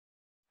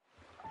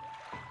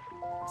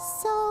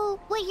So,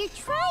 what you're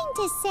trying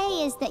to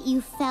say is that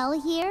you fell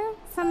here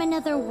from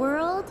another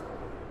world?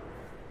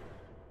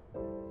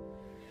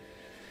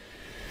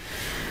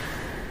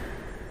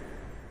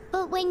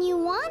 But when you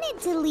wanted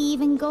to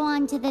leave and go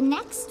on to the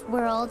next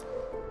world,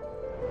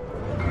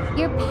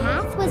 your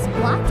path was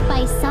blocked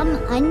by some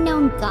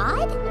unknown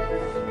god?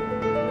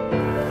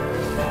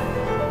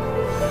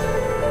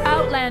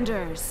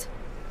 Outlanders,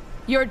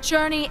 your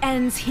journey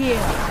ends here.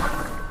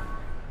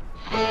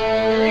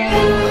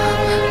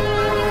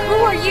 Who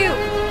are you?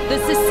 The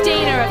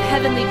sustainer of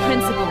heavenly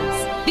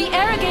principles. The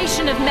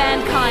arrogation of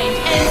mankind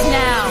ends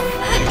now.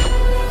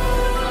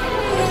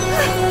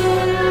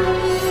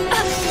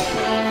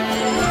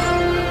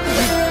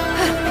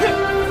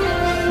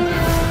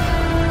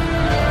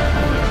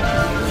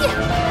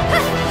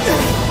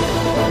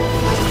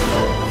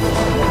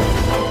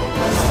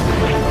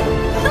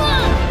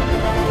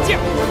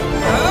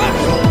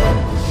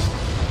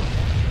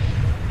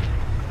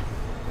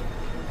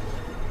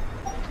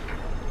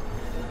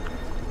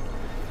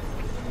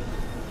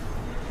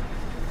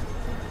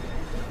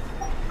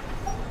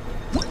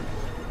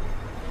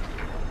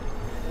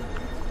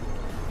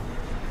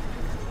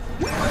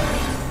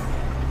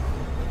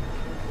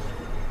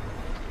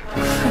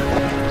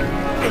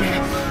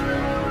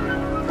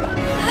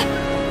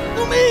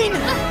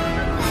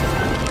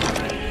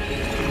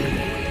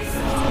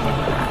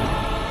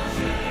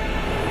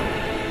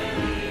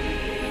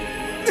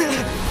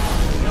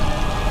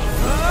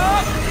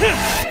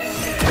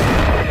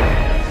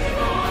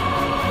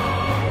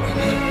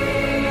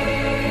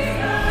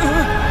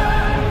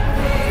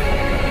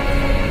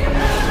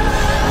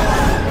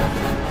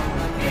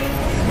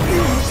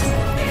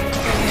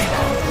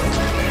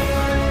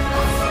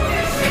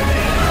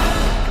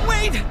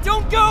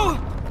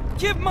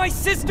 Give my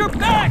sister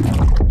back!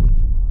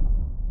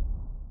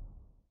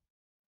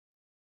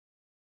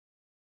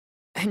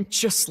 And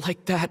just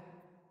like that,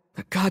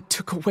 the god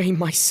took away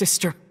my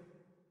sister.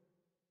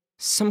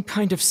 Some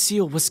kind of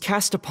seal was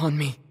cast upon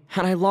me,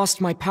 and I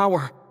lost my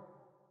power.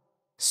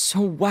 So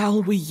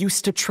while we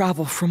used to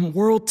travel from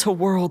world to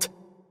world,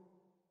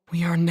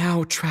 we are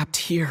now trapped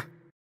here.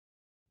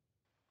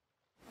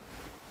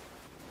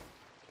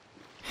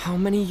 How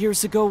many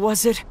years ago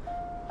was it?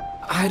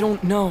 I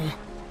don't know.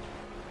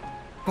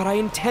 But I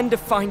intend to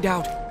find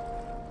out.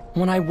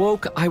 When I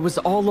woke, I was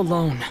all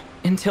alone,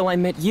 until I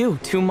met you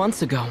 2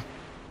 months ago.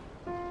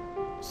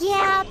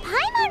 Yeah,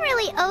 Paimon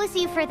really owes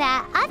you for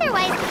that.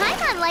 Otherwise,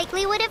 Paimon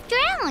likely would have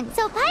drowned.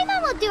 So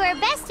Paimon will do her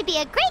best to be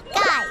a great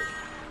guide.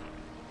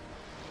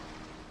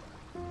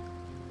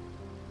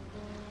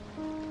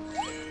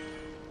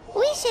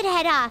 We should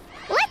head off.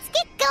 Let's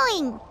get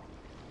going!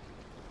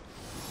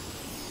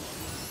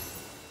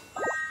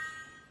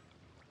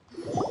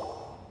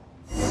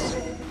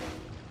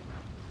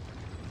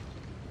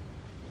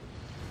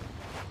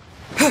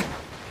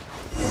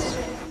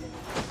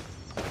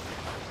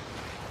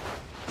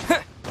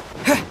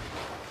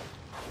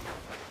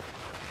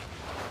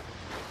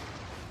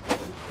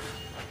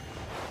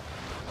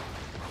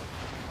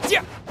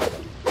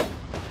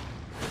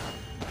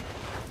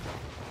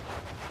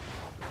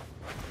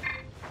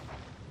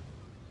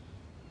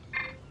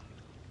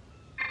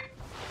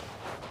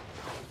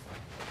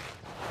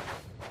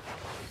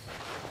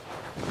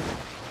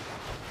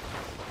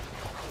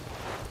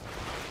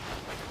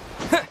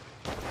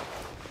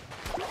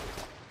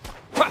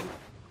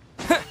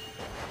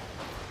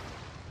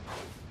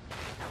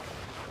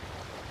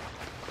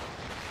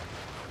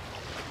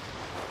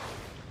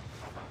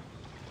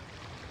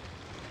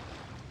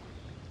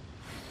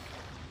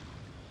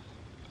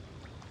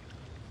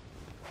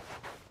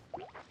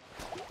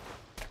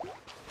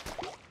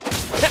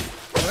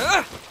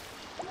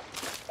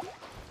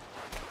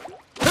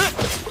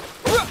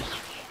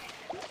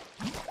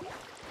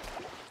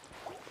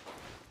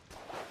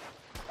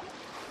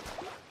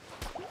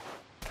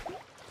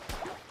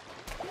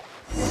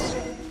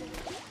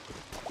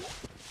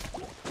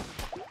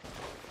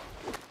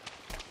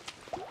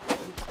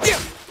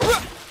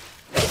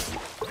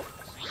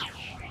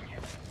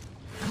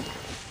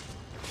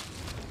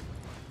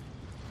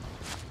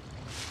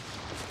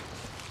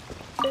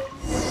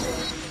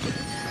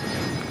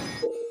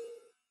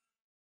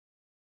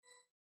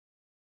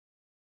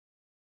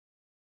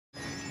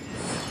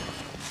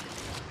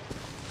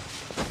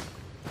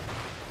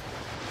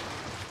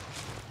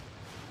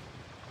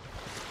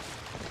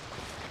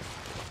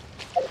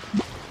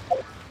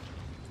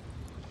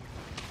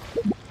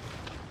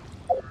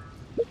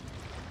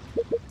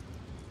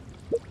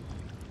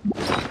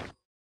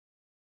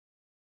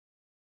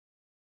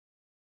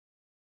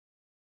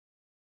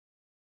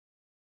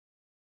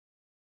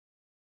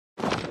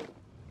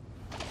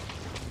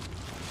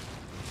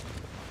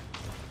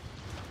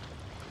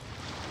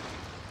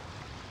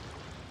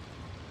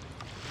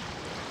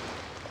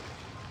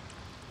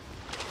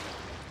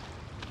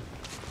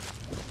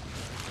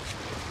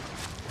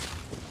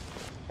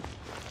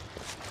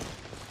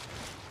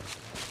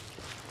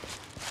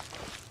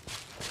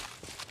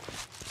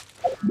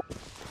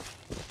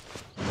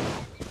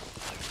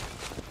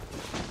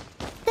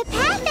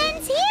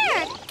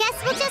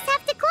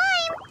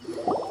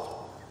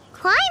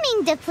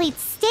 Eating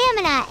depletes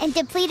stamina, and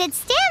depleted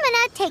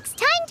stamina takes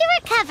time to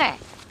recover.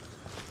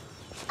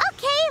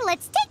 Okay,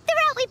 let's take the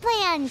route we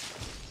planned.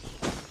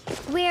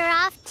 We're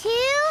off to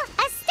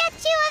a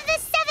Statue of the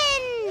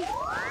Seven.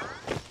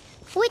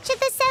 Which of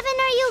the 7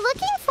 are you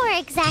looking for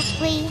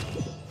exactly?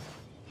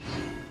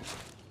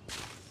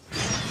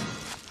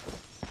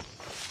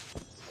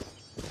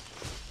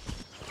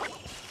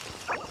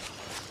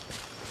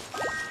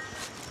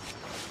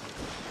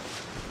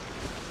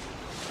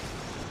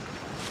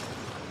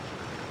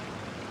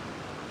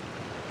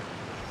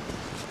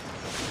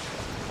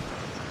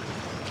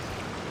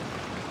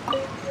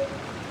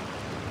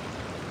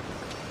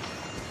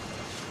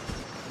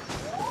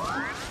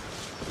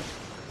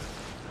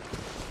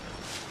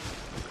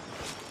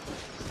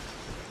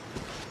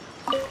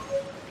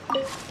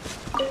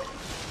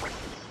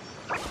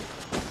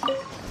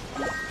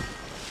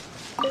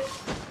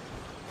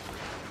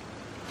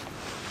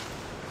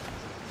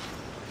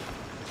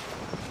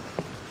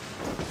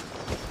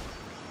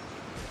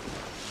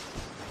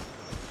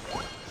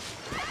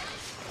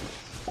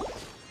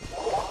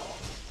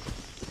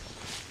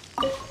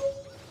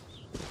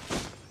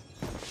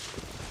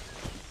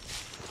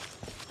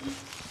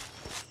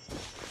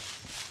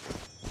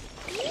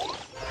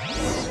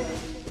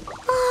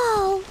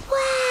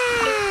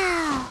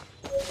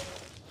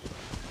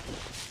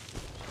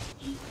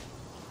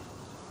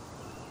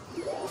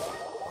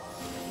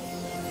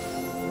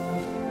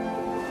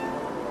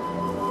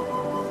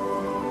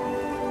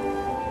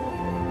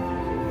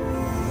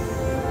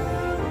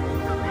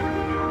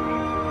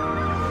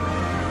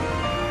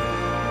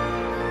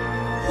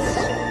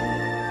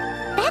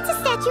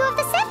 Statue of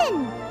the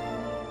Seven!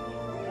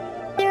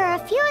 There are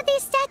a few of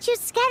these statues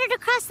scattered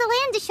across the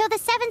land to show the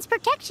Seven's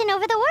protection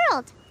over the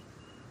world.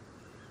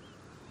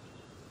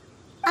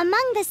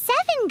 Among the 7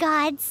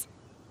 gods,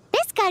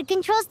 this god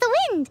controls the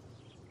wind.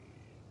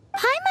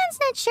 Paimon's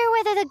not sure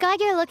whether the god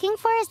you're looking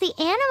for is the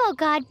animal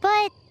god,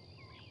 but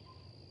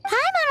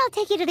Paimon will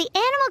take you to the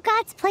animal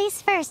god's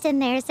place first,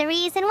 and there's the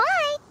reason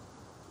why.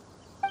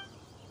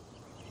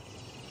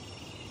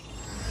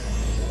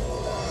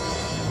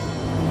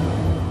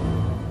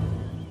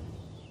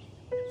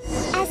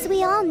 As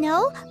we all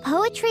know,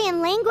 poetry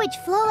and language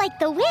flow like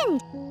the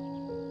wind.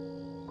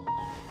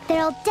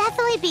 There'll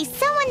definitely be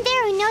someone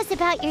there who knows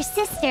about your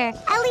sister.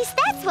 At least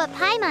that's what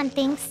Paimon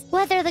thinks.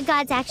 Whether the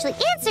gods actually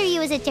answer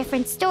you is a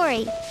different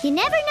story. You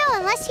never know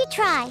unless you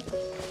try.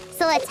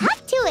 So let's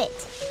hop to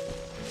it.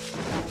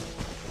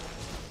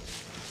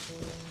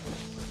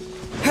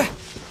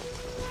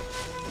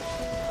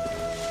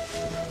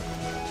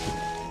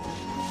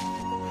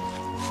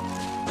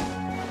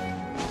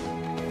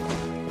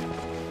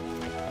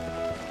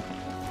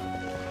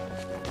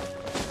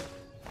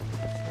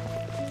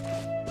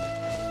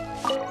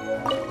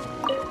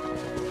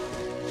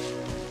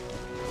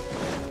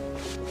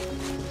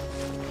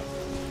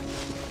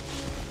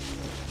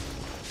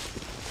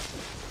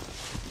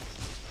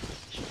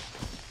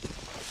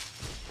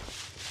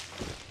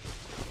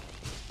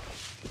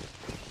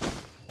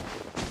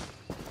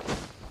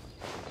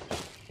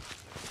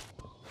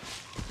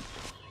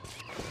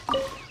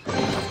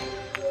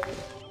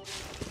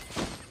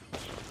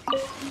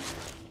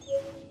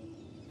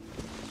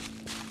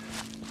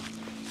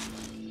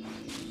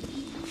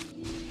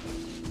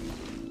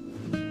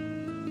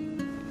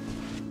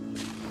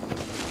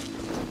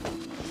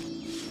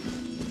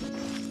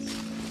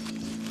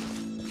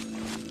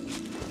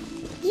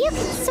 You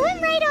can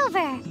swim right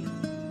over.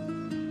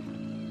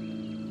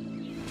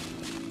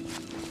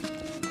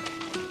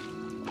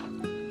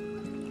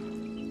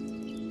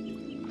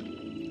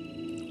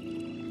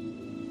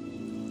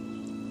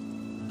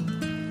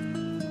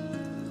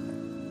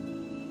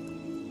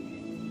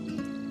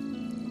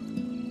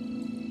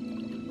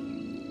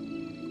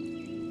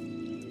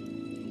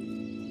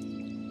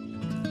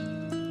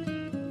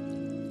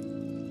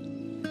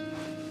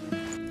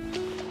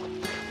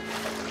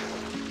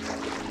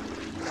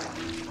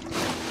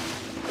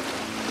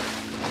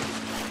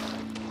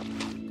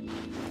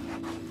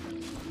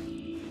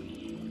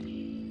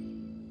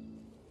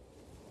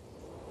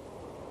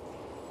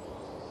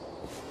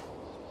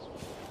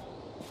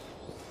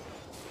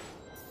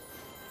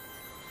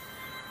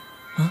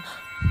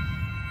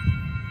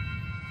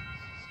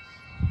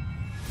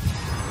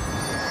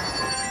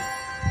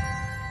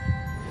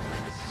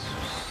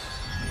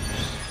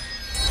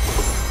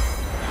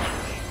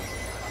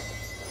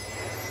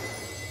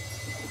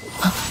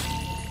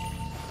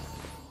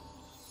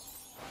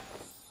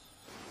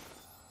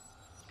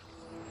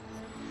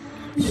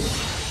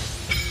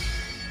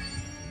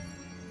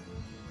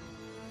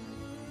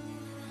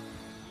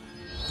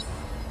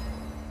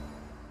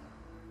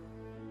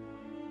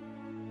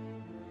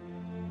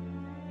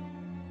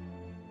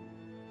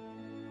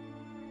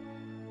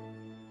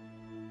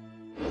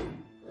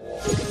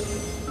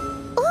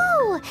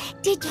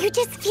 Did you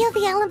just feel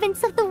the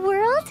elements of the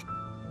world?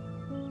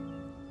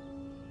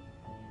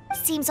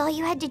 Seems all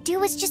you had to do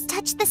was just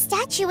touch the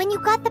statue and you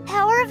got the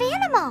power of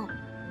Anemo.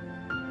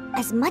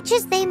 As much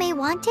as they may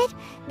want it,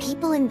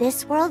 people in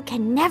this world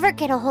can never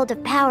get a hold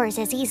of powers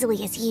as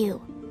easily as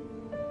you.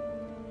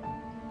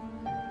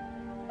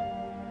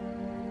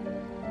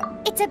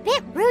 It's a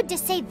bit rude to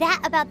say that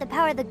about the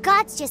power the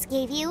gods just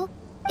gave you.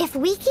 If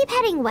we keep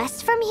heading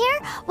west from here,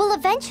 we'll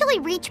eventually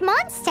reach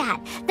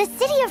Mondstadt, the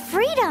city of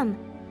freedom.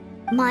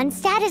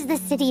 Mondstadt is the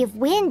city of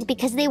wind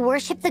because they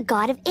worship the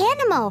god of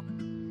Animo.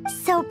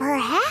 So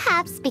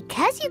perhaps,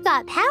 because you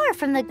got power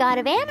from the god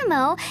of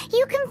Animo,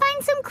 you can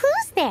find some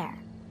clues there.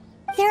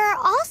 There are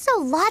also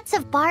lots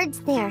of bards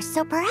there,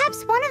 so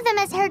perhaps one of them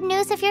has heard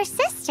news of your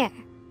sister.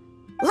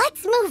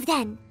 Let's move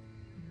then.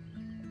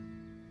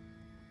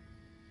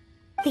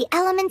 The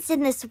elements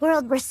in this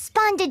world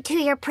responded to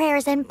your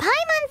prayers, and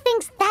Paimon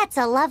thinks that's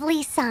a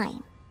lovely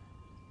sign.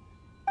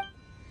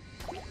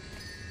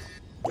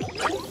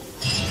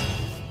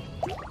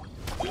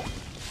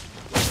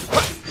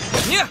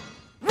 Yeah!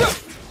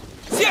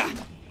 Yeah!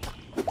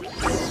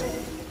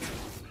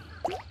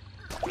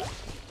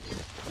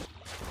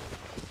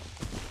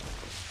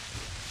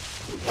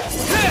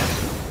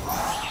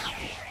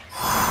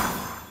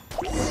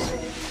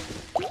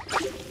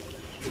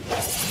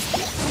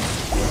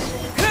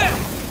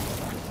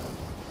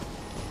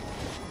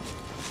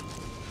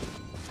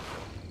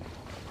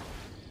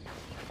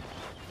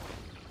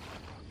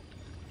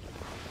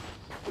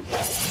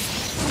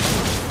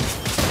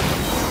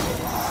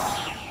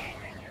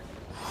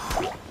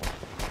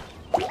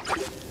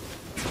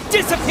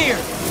 Disappear!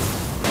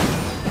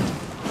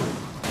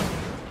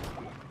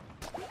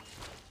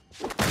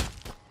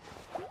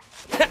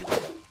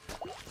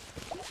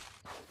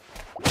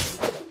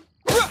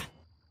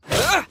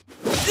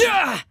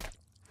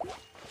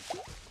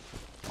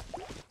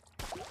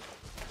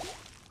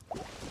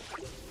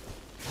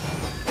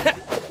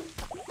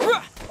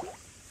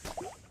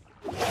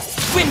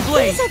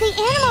 Windblade! These are the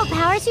animal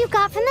powers you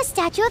got from the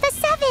Statue of the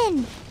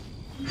Seven.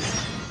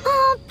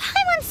 Oh,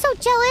 Paimon's so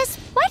jealous.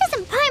 Why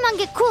doesn't Paimon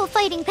get cool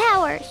fighting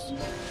powers?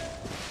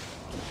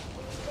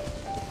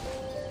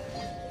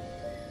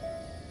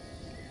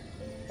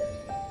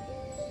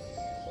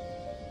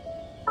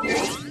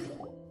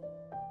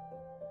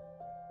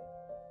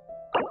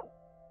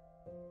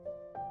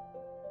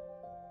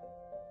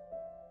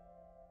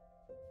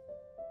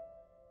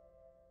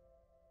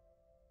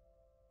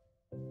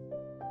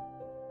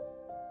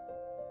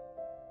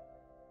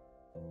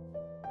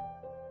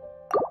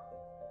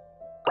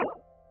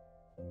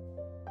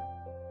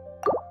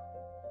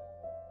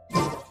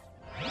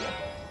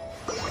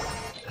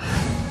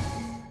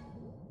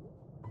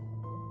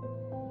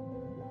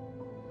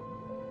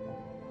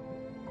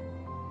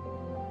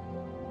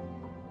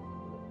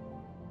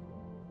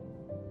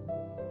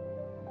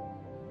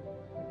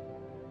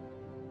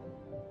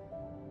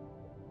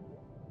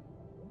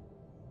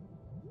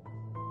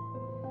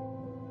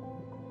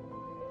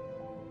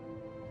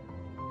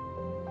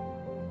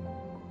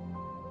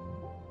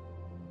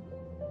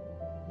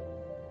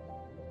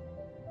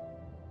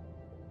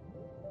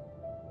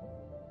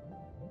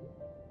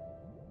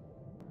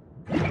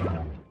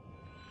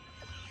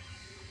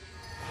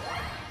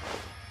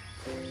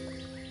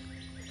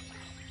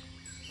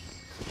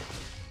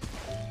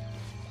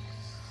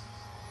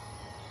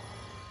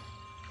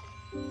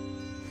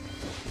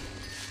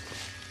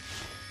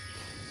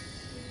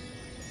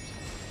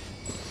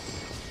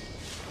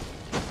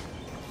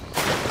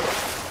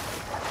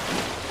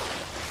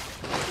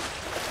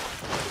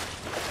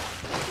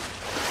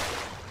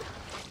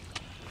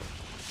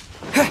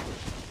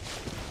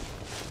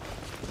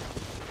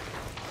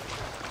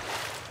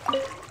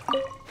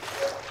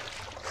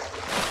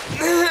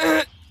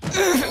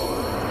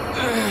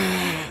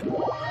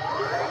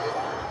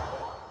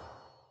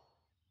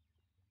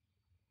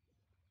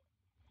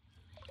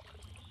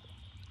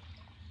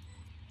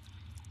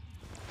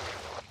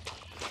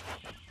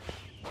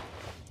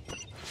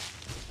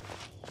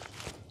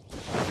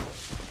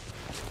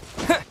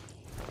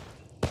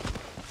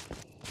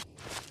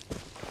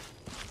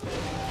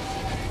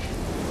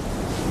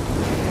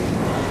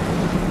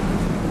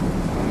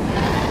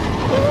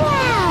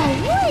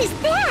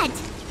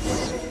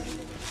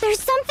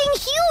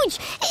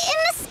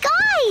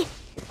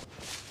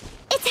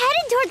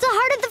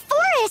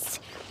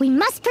 We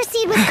must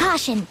proceed with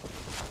caution.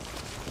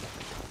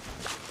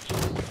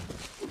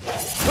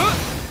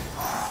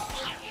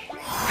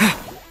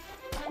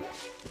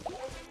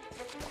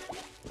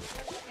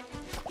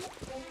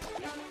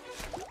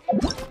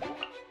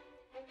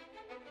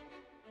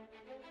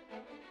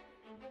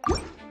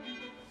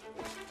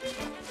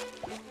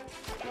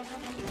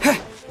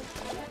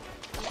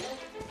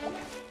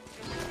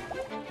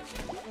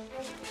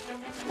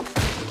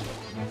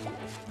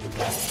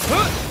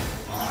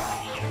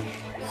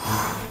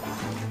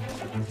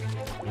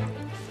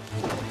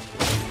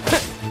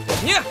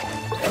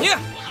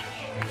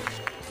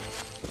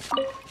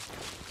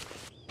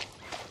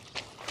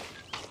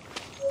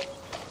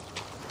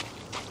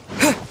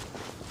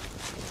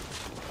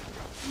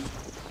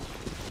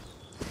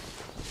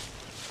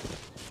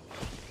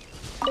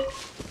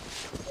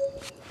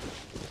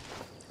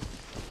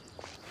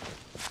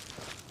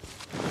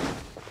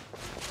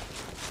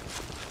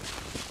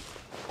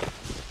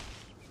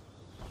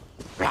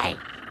 Right.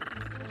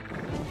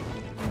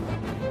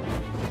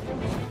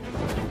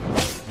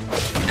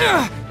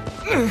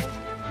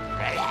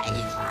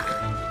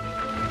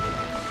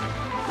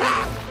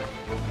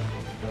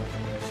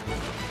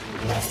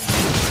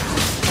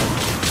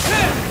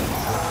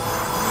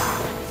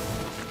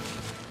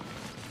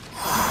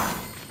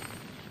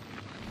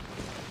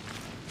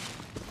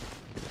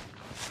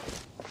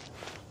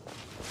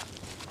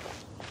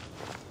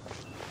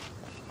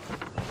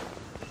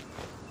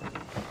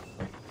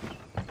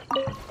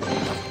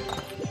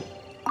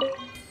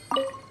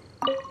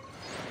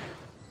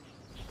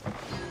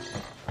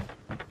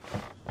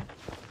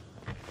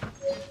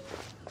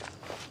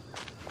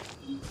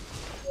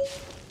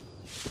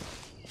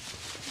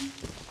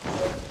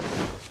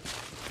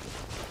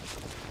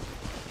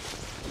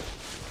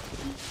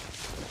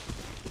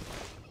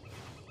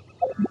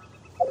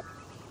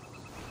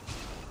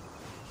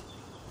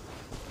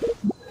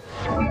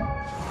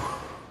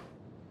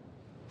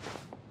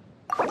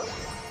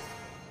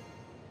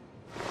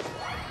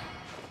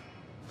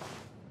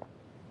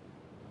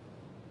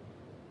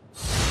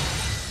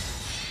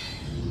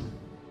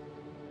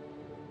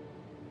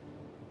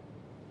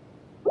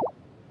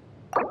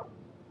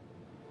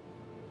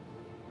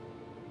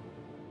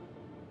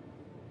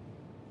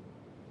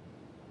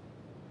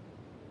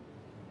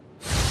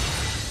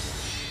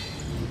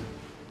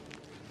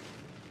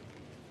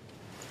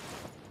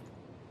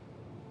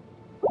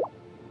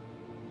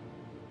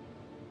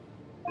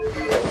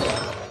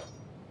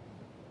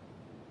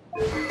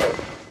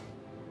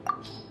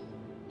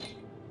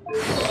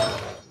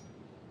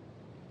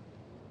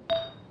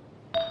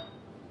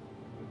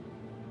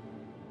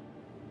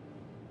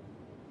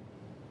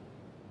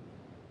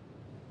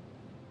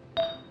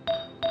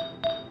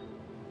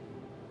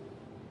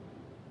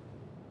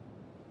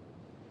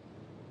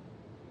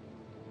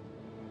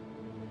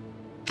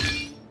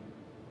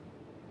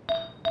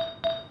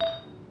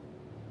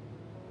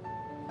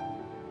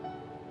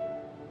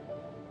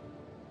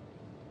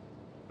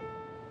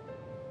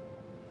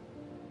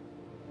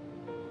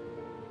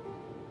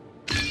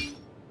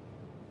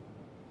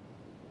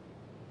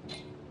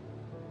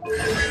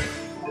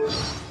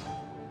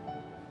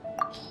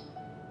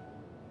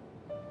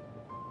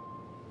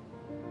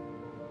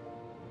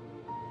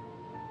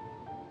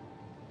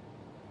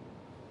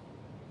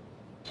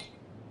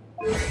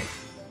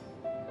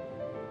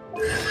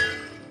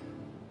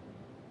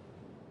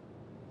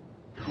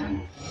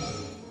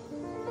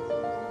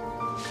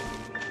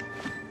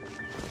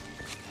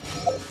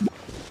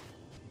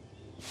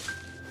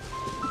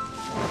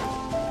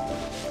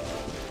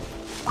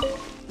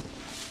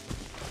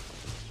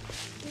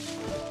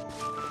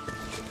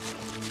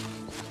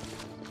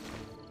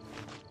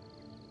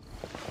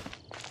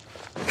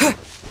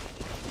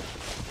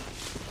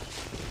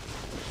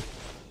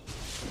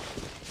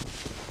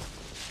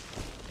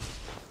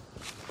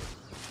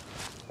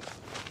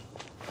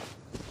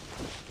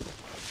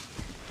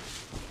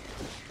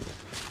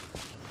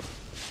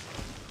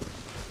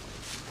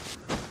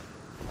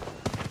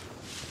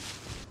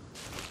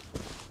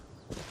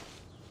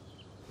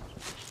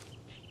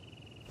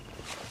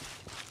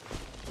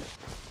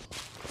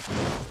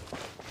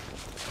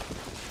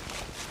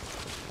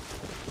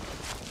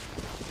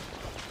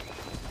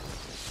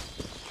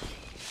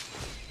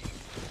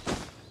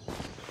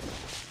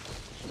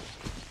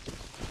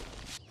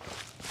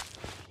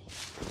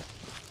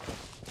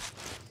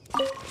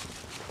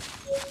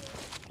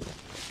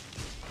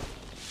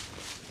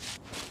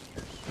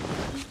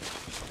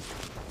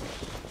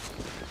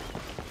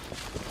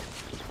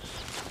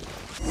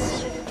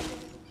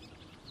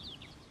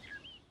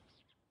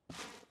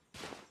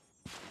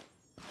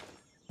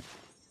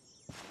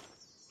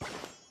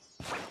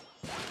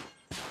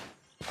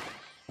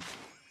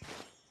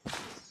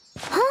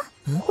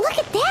 Look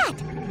at that!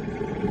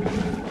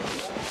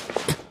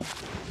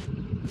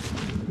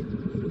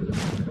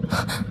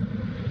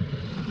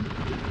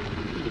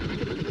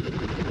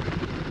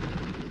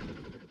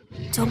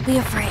 Don't be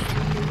afraid.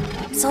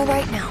 It's all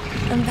right now.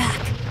 I'm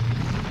back.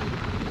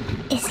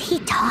 Is he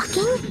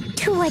talking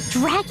to a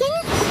dragon?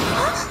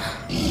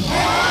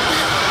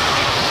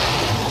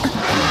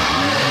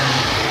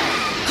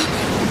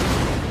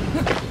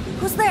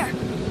 Who's there?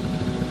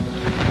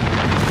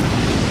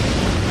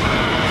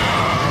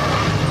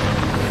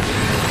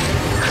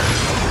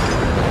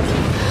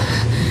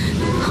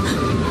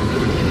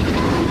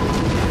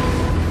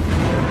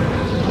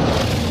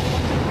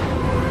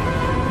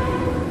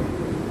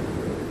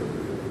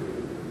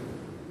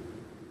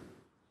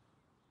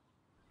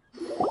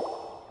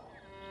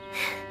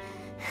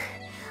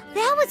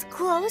 That was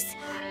close.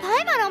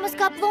 Paimon almost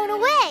got blown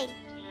away.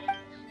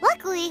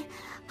 Luckily,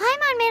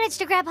 Paimon managed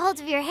to grab hold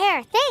of your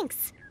hair.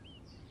 Thanks.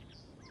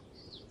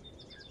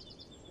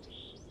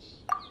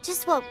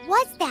 Just what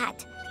was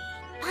that?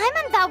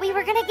 Paimon thought we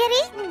were gonna get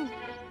eaten.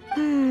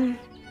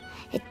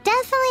 It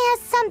definitely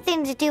has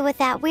something to do with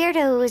that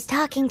weirdo who was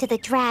talking to the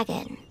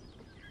dragon.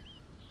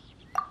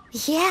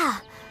 Yeah,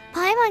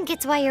 Paimon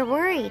gets why you're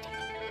worried.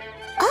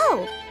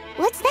 Oh,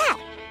 what's that?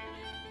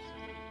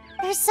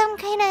 There's some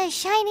kind of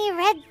shiny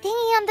red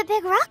thingy on the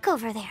big rock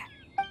over there.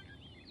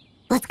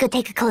 Let's go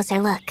take a closer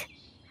look.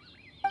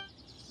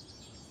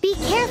 Be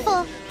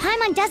careful.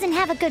 Paimon doesn't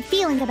have a good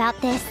feeling about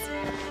this.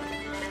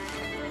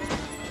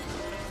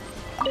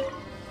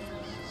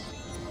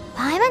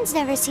 Paimon's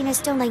never seen a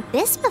stone like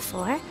this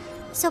before,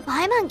 so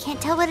Paimon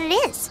can't tell what it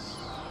is.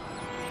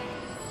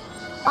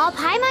 All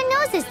Paimon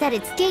knows is that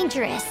it's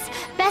dangerous.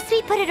 Best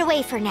we put it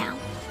away for now.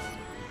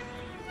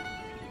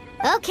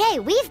 Okay,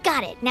 we've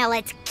got it. Now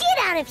let's get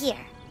out of here.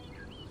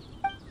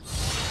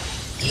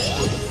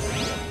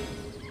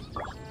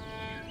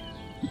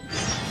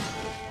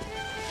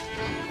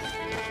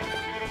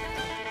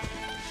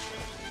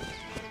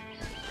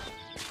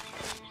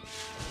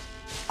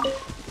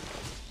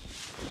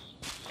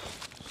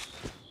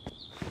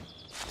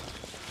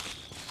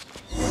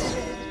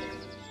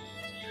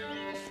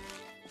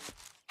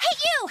 Hey,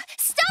 you!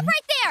 Stop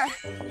right there!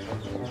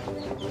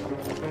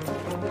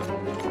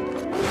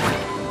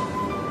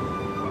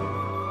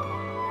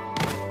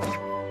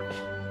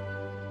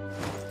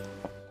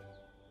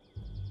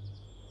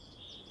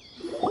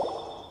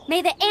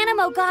 May the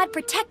Animo God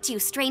protect you,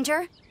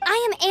 stranger.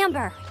 I am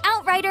Amber,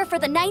 outrider for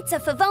the Knights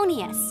of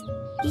Favonius.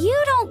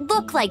 You don't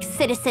look like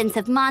citizens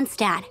of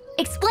Mondstadt.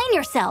 Explain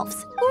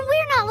yourselves.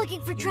 We're not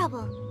looking for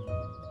trouble.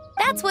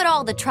 That's what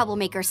all the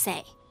troublemakers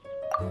say.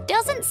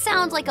 Doesn't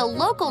sound like a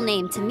local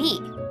name to me.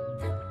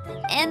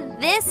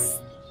 And this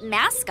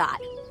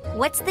mascot,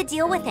 what's the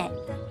deal with it?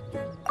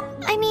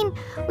 I mean,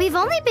 we've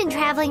only been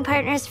traveling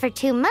partners for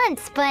 2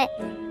 months, but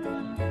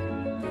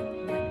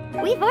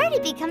we've already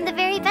become the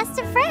very best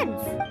of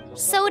friends.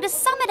 So to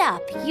sum it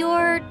up,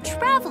 you're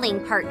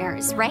traveling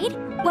partners, right?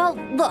 Well,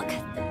 look,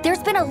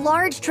 there's been a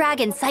large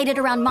dragon sighted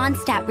around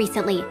Mondstadt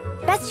recently.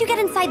 Best you get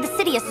inside the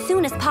city as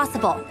soon as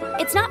possible.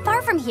 It's not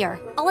far from here.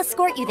 I'll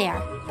escort you there.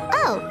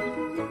 Oh,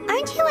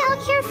 aren't you out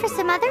here for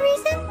some other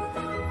reason?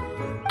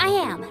 I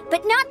am,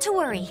 but not to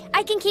worry.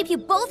 I can keep you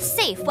both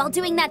safe while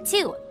doing that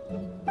too.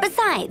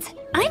 Besides,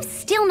 I'm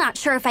still not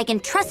sure if I can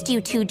trust you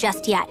two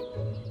just yet.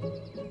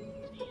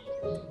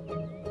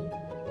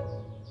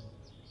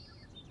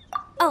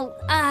 Oh,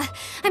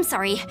 I'm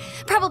sorry.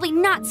 Probably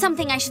not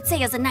something I should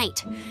say as a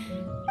knight.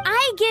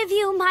 I give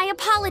you my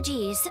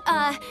apologies,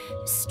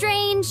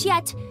 strange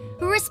yet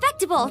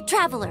respectable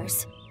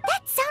travelers.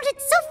 That sounded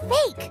so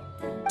fake.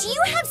 Do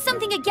you have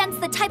something against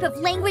the type of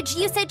language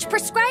usage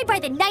prescribed by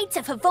the Knights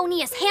of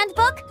Favonius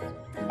Handbook?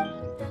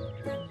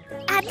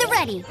 At the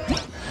ready.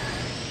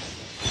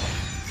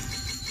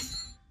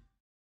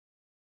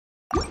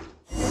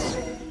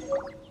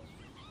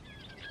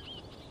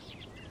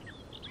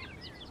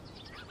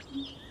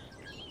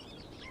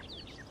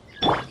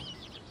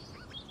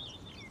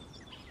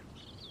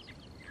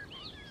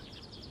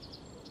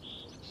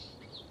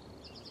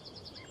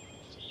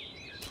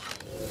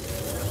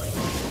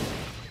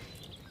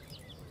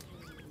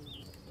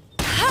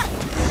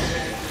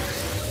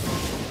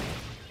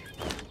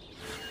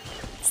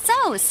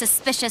 So,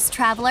 suspicious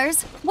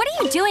travelers, what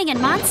are you doing in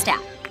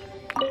Mondstadt?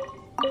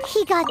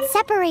 He got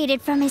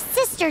separated from his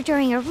sister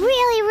during a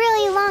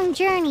really long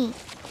journey.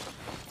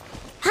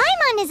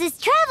 Paimon is his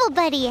travel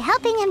buddy,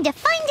 helping him to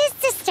find his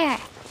sister.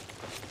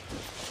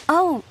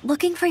 Oh,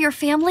 looking for your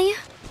family?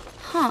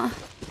 Huh.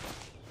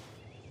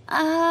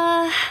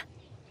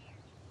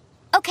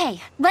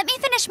 Okay, let me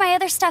finish my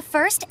other stuff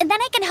first, and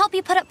then I can help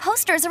you put up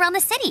posters around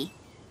the city.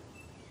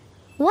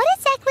 What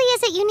exactly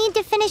is it you need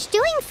to finish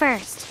doing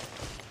first?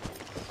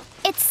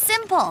 It's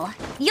simple.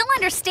 You'll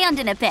understand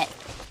in a bit.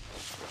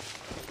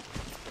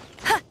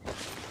 Huh.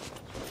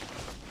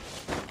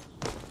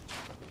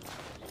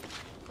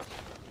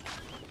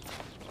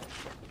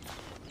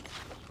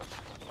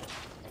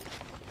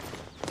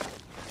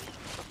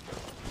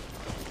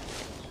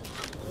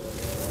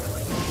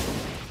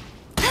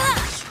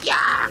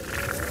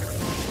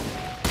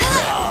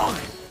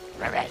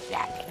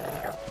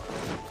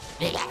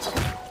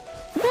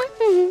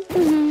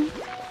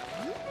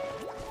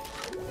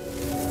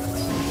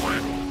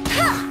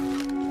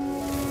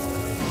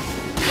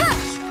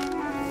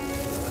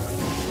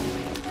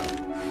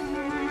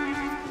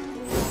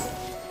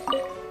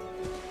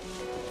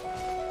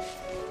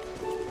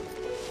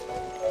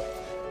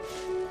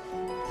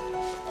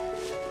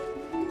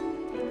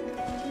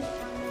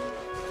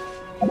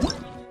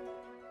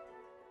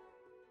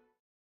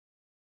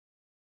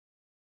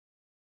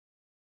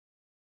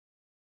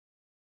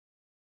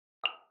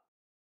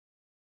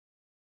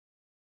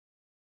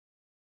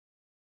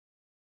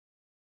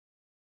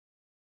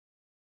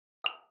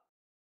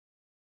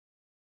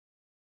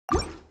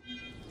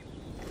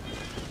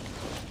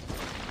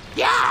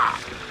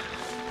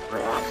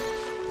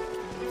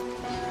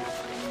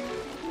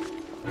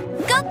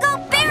 Go,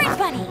 Baron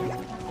Bunny!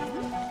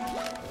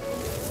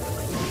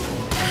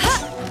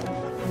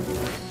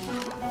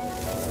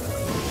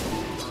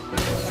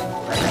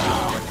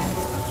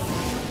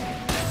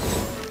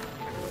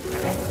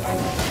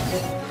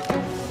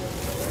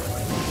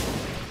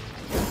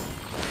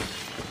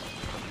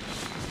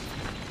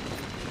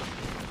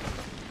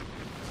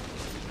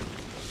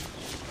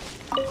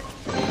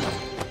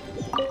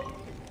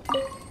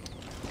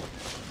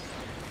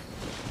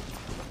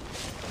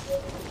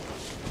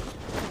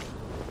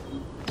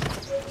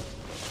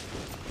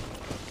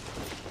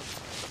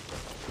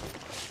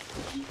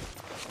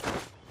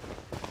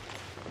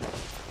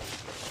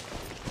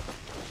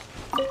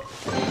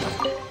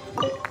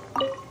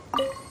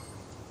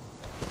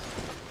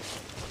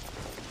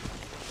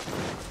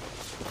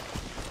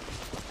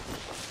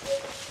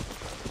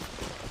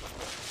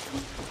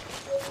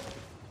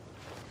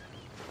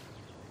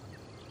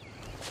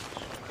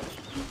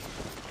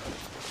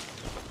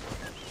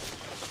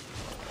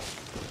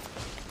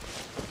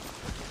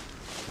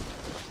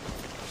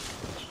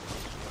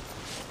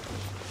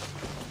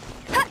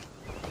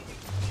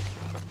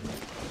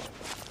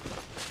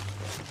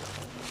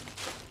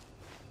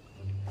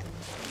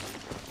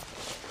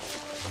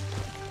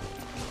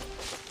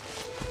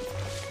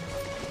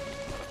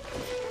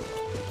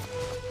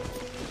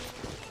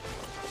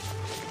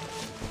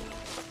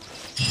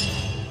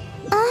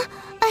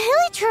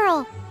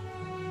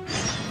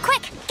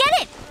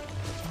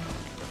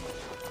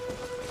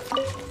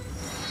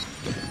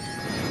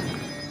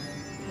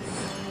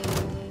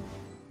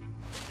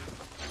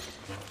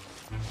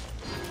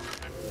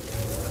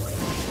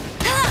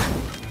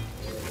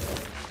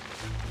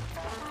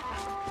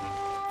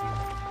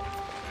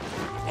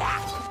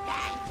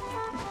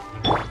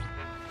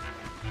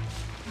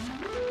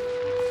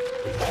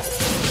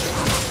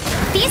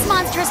 These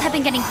monsters have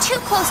been getting too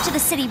close to the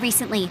city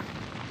recently.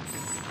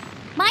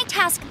 My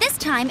task this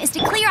time is to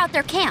clear out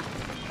their camp.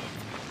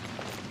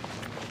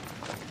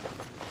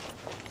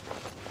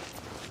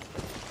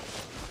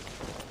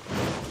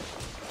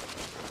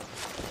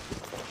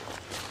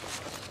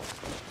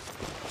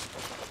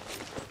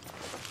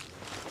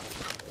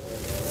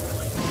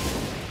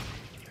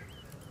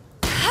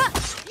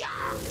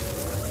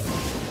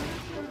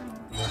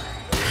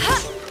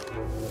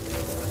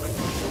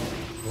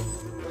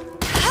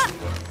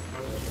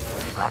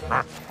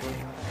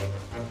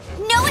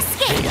 No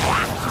escape!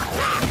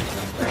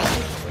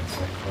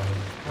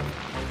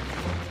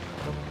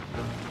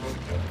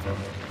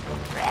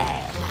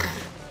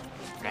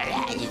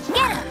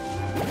 Get him!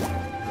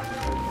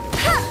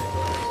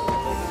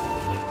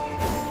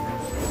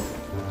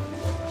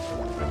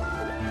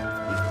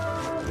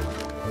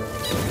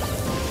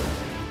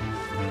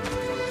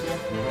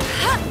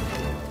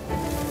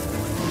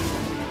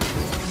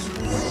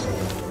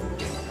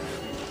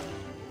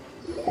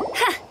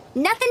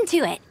 Nothing to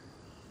it.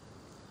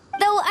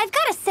 Though I've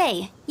gotta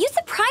say, you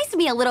surprised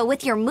me a little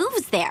with your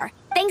moves there.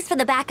 Thanks for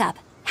the backup.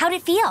 How'd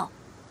it feel?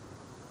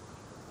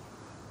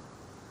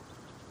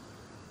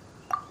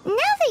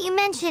 Now that you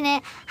mention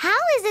it, how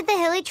is it the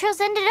hilly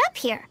trails ended up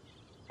here?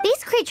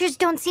 These creatures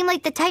don't seem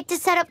like the type to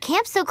set up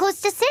camp so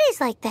close to cities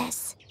like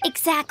this.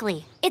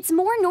 Exactly. It's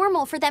more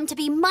normal for them to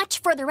be much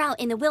further out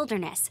in the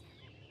wilderness.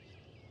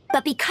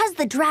 But because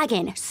the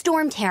dragon,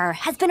 Storm Terror,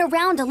 has been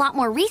around a lot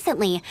more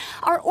recently,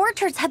 our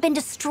orchards have been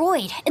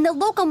destroyed and the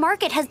local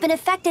market has been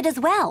affected as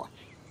well.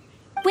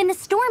 When the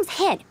storms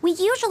hit, we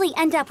usually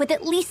end up with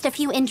at least a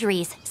few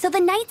injuries, so the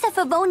Knights of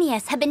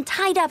Favonius have been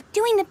tied up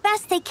doing the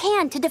best they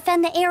can to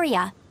defend the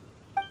area.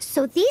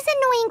 So these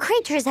annoying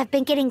creatures have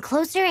been getting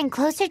closer and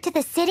closer to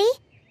the city?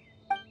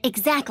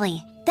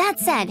 Exactly. That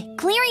said,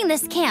 clearing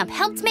this camp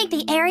helped make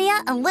the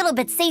area a little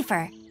bit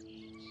safer.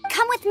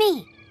 Come with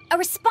me. A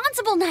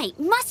responsible knight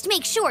must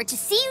make sure to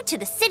see you to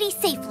the city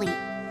safely.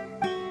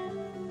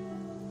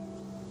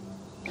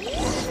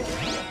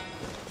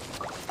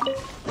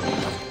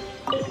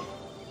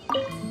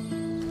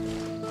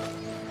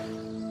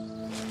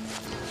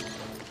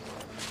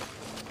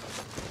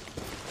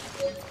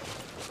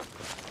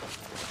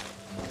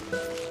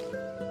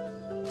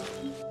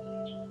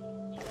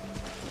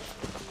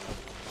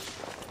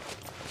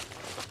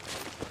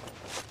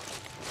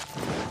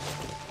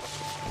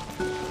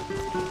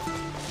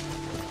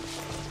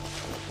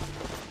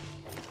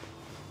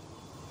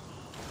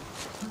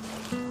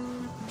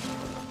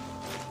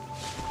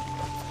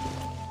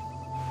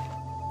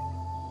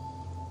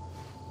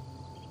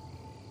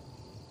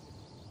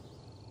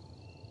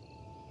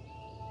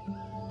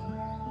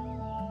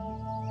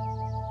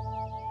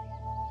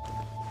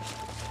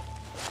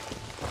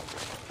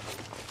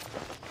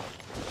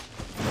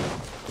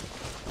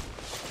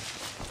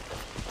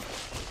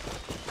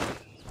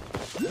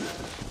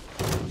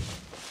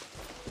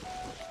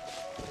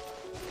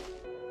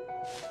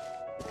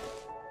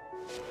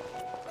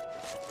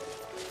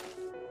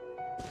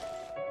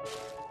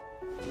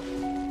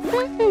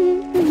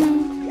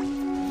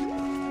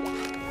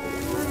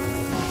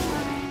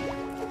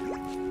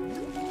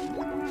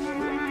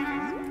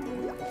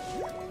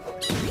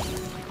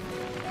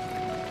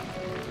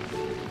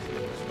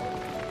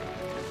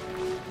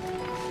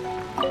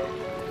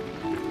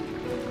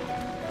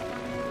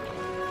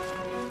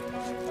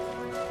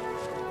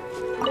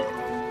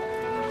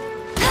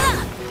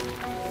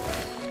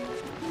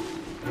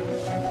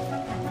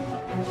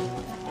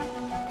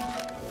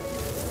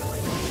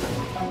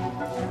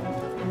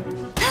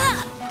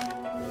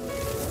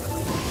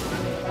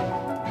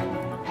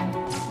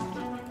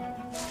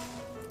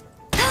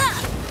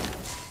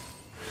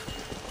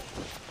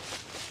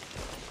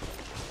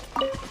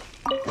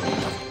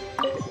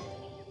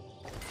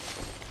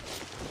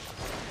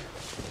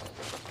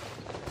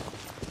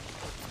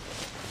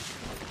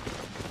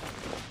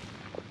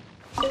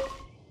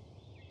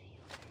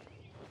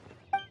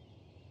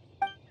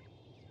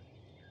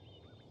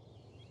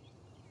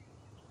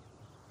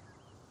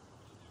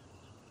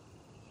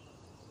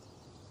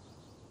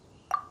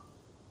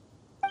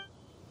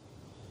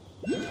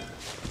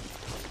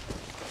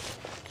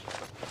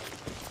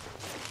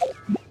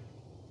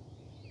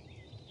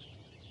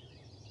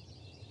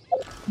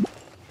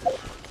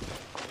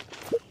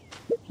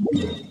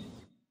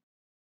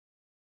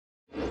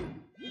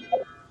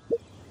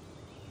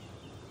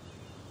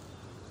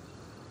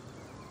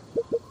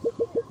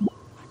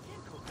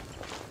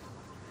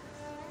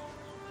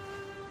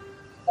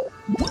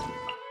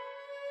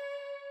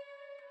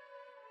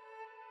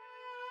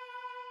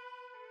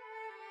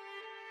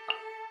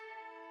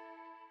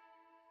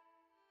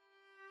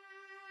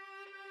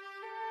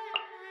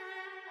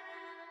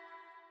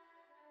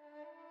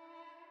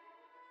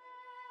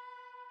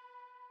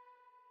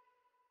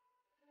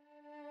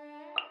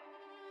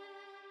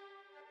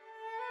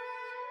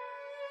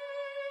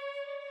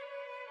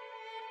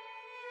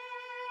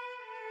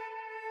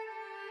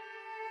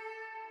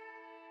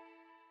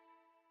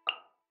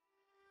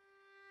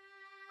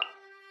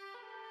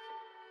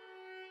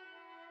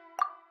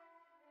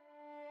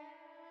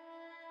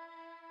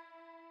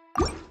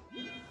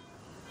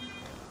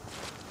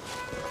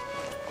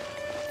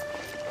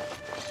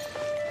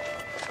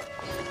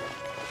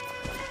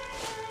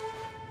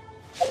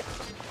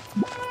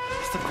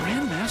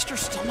 master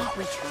still not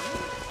returned?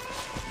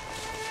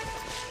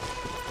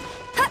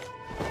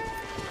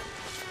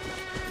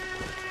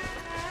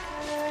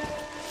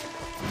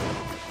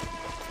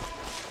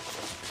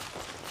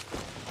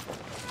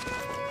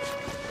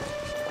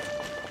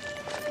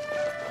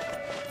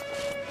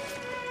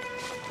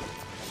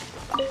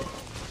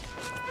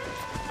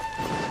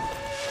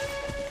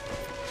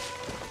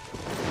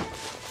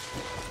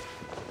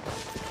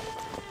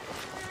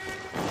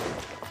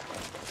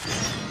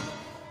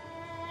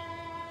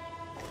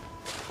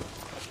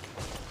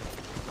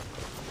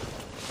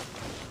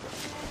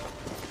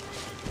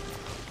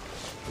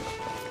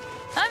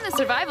 I'm the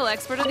survival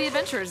expert of the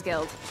Adventurers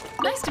Guild.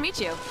 Nice to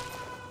meet you.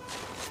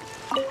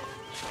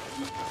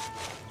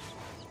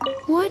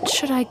 What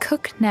should I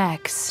cook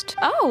next?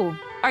 Oh,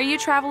 are you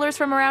travelers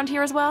from around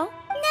here as well?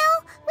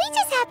 No, we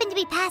just happened to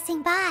be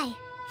passing by.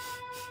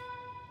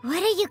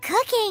 What are you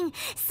cooking?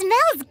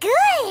 Smells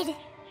good!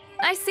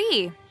 I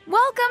see.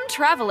 Welcome,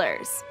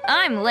 travelers.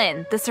 I'm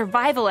Lynn, the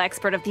survival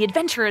expert of the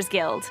Adventurers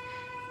Guild.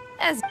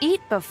 As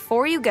eat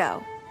before you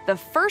go, the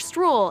first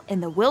rule in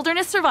the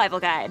Wilderness Survival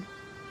Guide.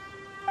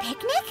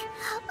 Picnic?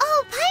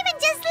 Oh, Paimon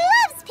just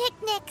loves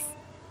picnics!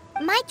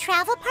 My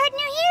travel partner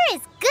here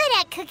is good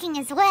at cooking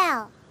as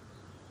well.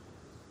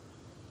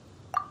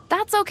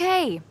 That's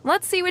okay.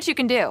 Let's see what you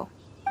can do.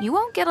 You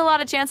won't get a lot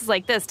of chances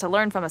like this to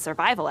learn from a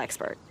survival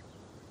expert.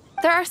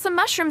 There are some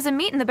mushrooms and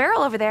meat in the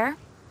barrel over there.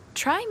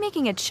 Try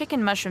making a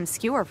chicken mushroom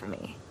skewer for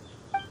me.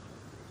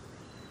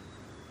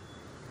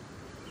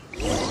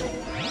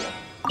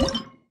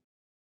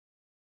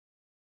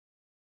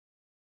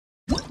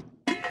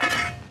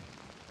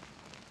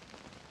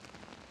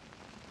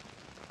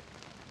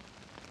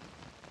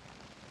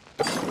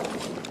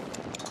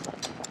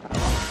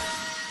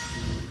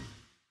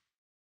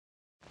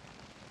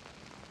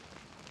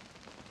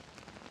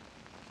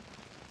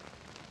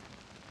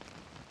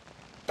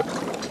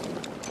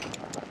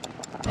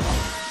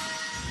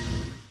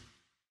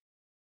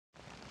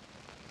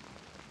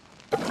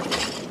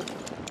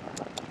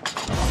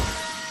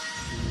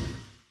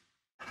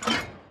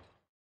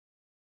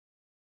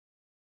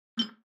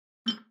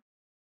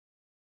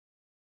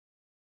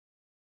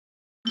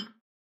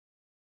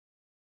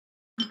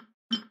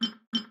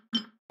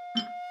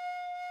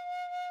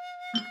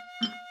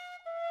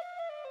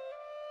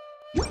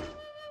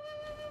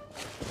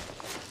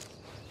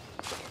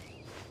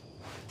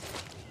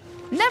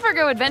 Never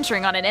go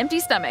adventuring on an empty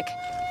stomach.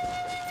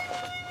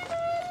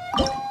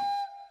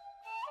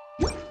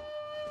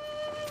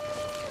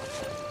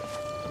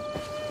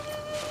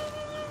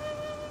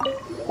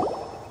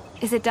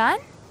 Is it done?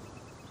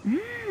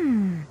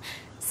 Mmm,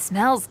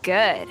 smells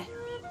good.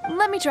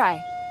 Let me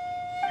try.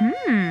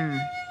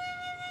 Mmm.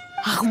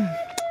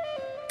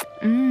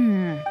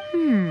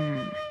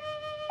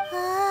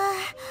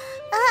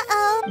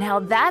 Uh-oh. Now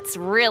that's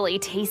really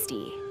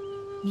tasty.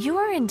 You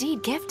are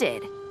indeed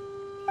gifted.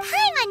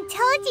 Paimon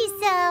told you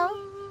so.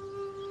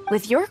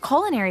 With your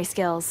culinary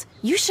skills,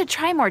 you should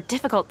try more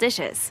difficult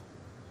dishes.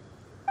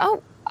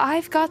 Oh,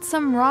 I've got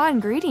some raw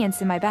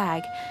ingredients in my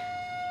bag.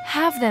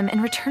 Have them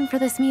in return for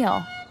this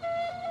meal.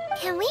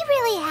 Can we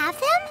really have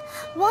them?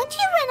 Won't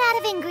you run out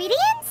of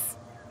ingredients?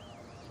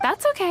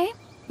 That's okay.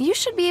 You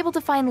should be able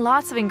to find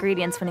lots of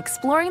ingredients when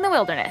exploring the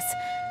wilderness.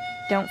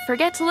 Don't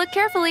forget to look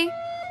carefully.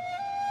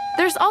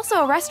 There's also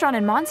a restaurant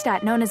in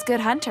Mondstadt known as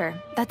Good Hunter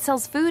that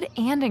sells food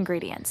and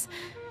ingredients.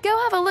 Go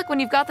have a look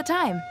when you've got the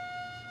time.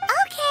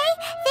 Okay,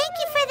 thank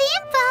you for the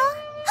info.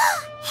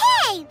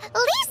 Hey,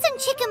 leave some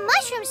chicken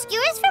mushroom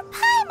skewers for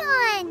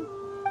Paimon.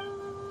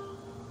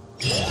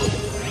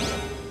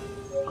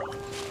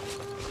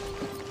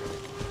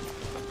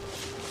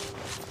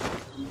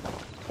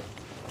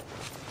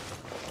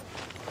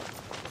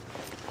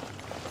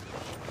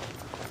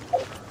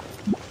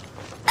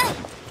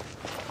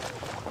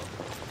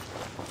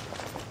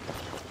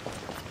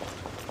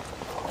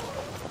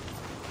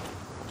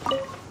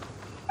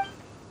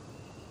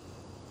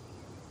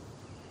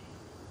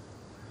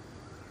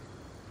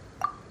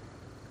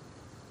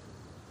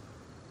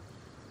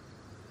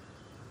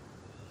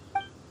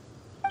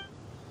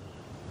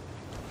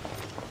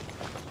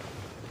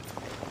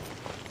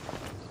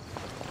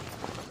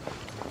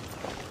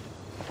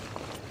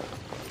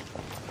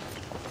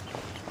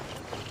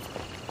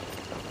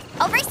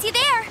 I'll race you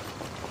there!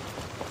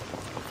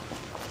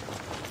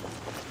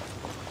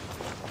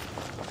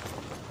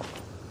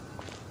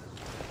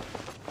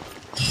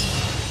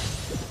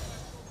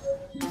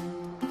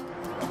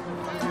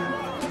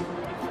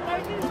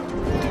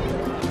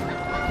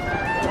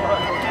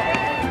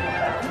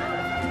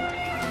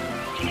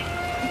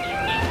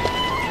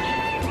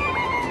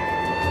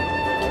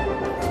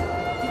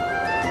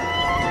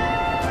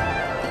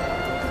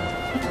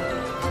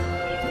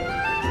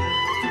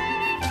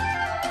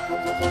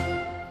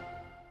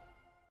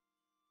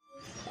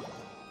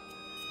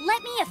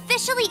 Let me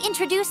officially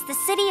introduce the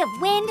city of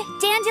wind,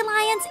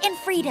 dandelions, and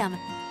freedom.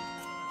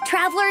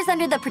 Travelers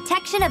under the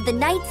protection of the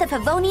Knights of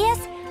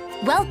Favonius,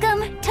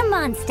 welcome to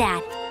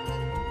Mondstadt.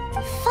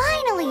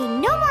 Finally,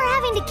 no more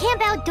having to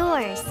camp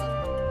outdoors.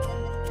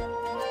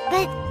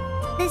 But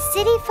The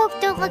city folk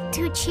don't look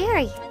too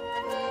cheery.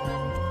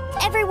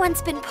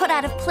 Everyone's been put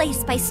out of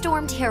place by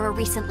storm terror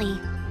recently.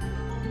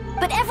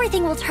 But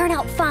everything will turn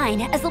out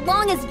fine as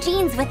long as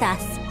Jean's with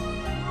us.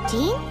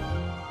 Jean?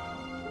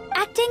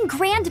 Acting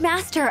Grand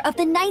Master of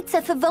the Knights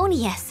of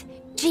Favonius,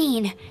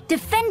 Jean,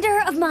 Defender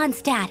of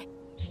Mondstadt.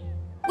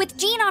 With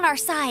Jean on our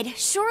side,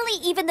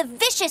 surely even the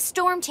vicious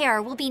storm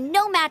terror will be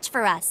no match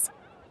for us.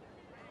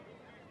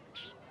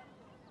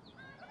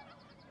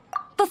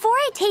 Before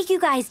I take you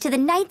guys to the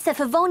Knights of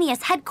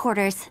Favonius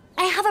headquarters,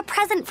 I have a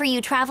present for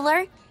you,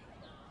 Traveler.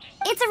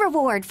 It's a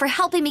reward for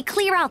helping me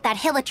clear out that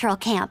Hilichurl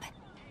camp.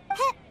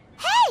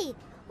 Hey!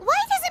 Why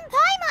doesn't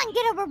Paimon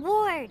get a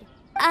reward?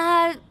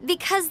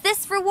 Because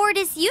this reward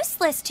is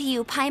useless to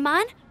you,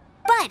 Paimon.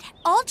 But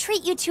I'll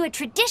treat you to a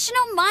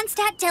traditional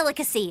Mondstadt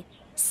delicacy,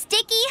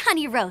 sticky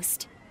honey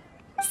roast.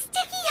 Sticky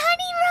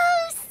honey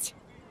roast!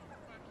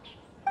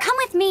 Come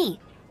with me.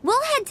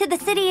 We'll head to the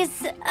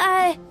city's,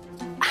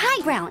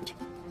 high ground.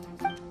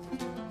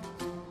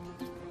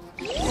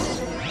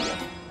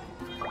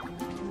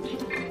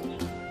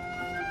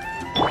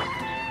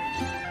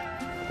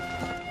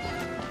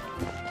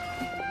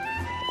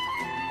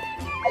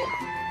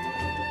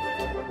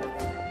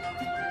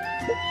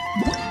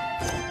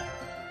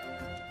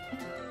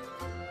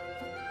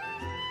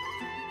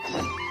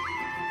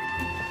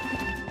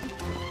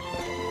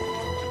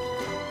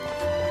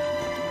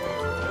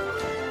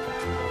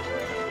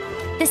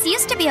 This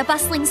used to be a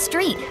bustling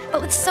street, but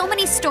with so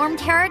many storm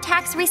terror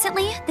attacks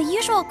recently, the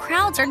usual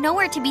crowds are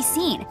nowhere to be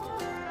seen.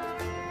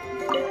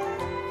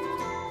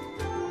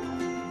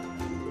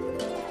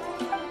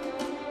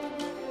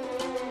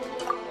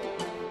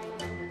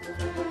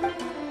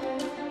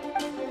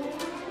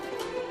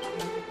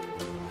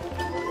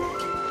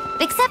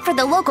 Except for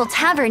the local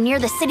tavern near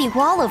the city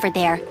wall over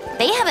there.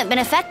 They haven't been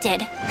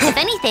affected. If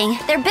anything,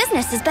 their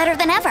business is better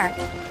than ever.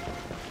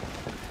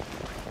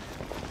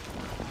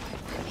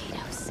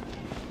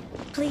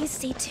 Please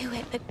see to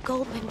it that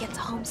Goldwyn gets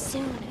home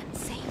soon and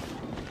safe.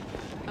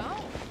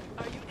 Oh,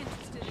 are you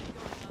interested in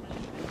going on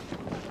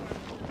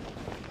an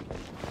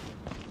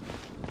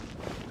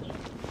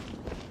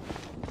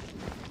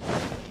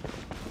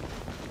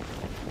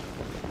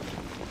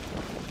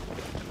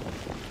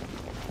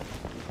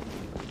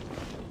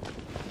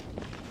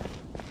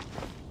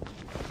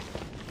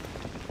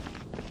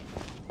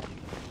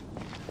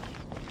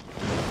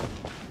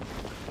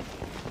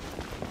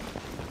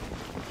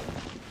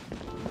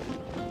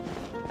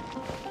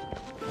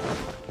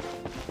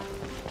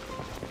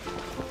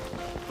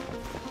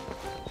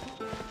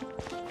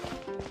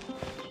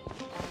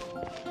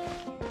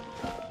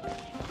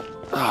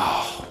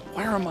Oh,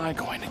 where am I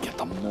going to get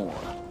the more?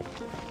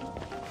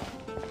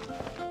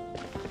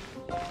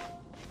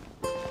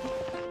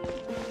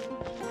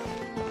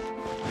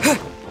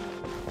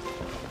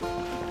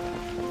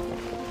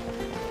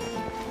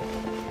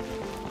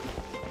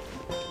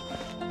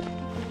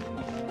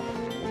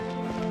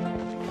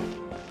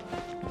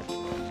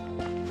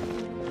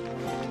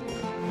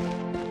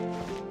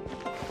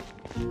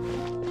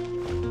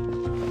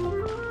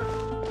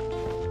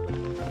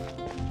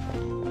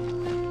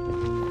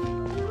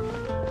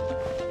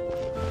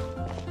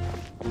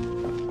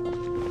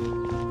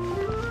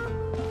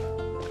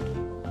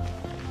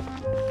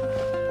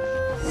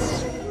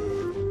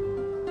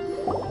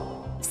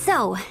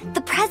 So,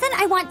 the present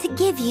I want to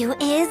give you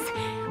is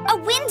a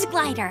wind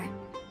glider.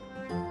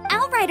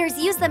 Outriders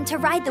use them to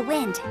ride the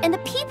wind, and the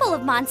people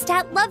of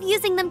Mondstadt love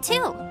using them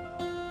too.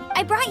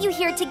 I brought you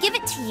here to give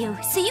it to you,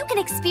 so you can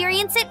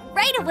experience it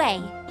right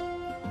away.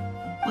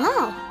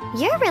 Wow,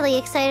 you're really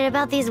excited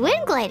about these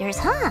wind gliders,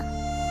 huh?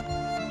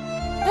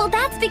 Well,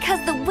 that's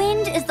because the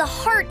wind is the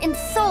heart and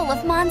soul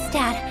of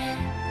Mondstadt.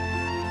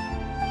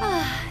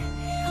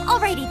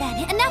 Alrighty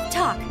then, enough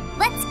talk.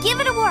 Let's give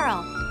it a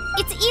whirl.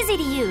 It's easy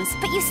to use,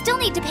 but you still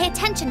need to pay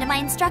attention to my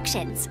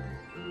instructions.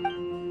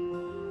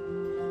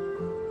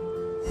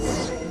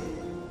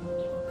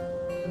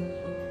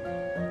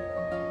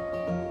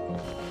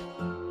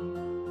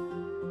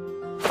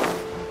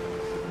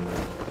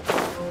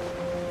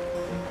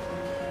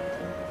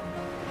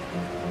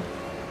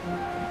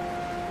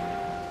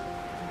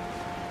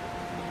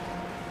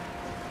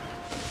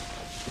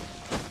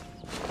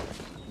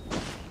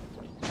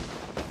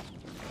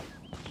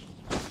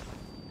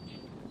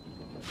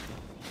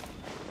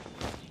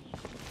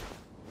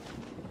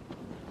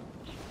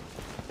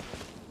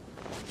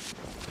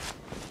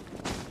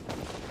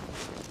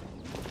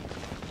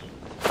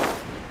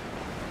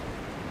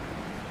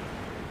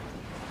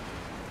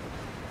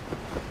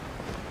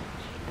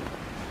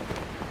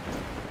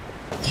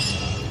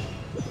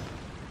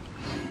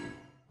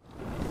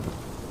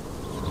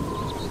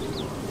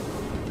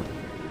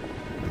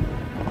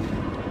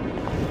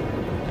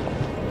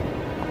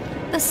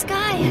 The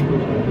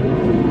sky.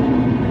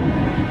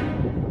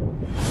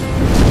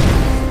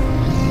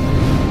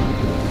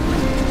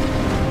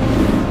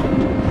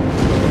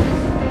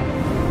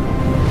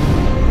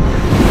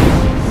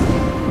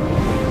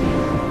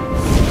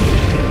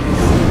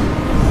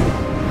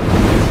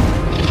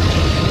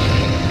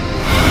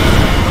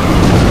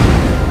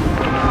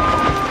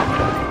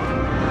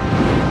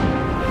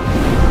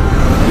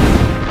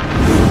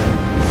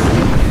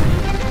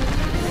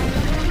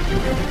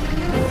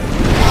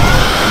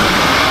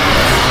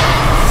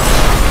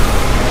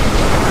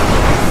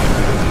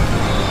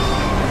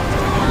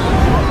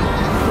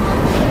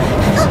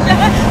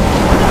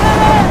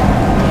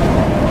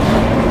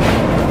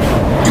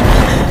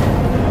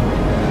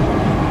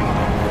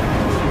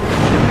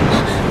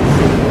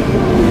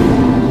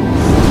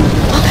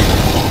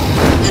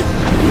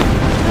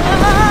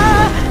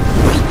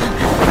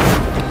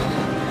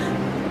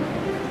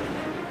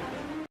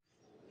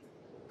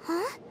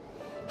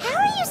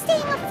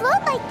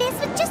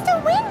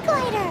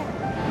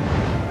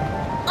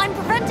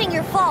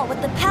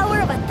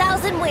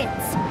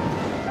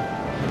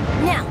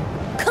 Now,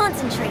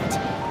 concentrate.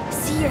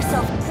 See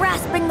yourself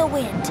grasping the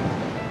wind.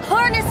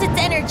 Harness its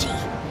energy.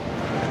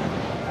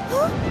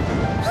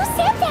 Who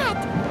said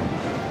that?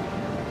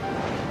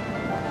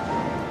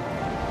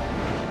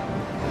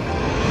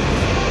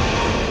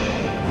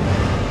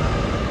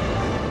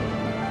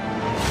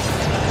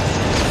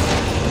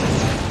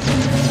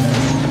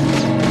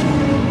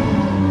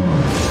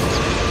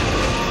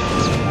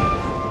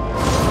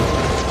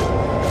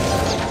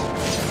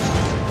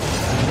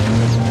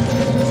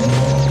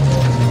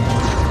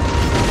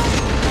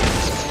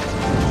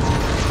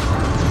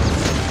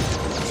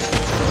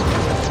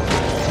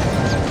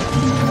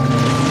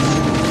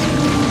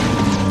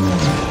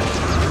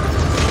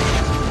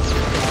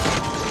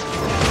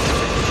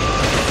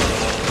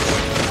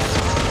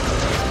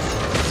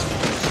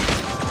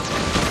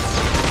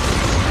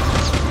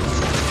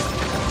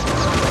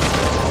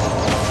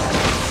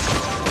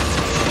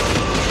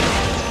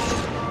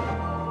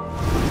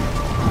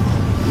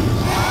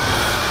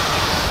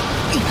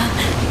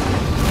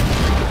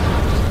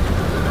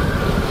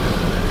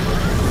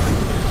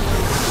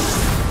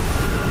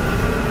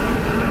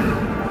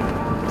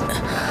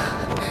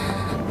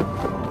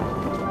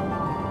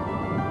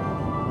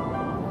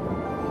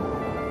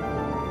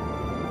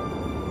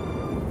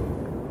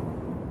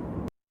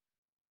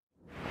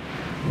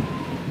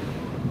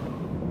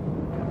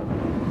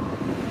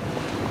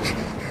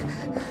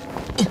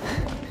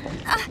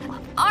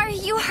 Are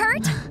you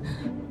hurt?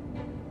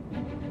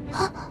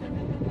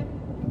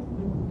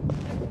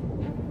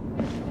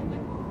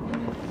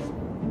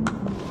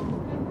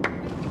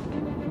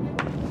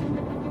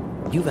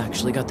 You've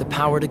actually got the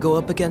power to go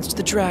up against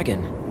the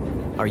dragon.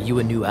 Are you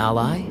a new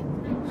ally?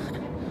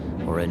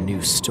 Or a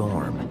new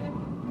storm?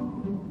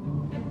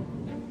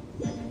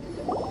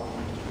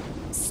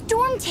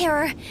 Storm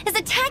Terror is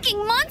attacking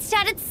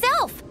Mondstadt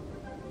itself!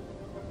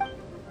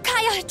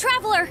 Kaya,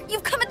 Traveler,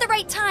 you've come at the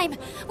right time.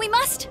 We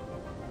must...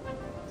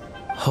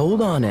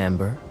 Hold on,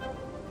 Amber.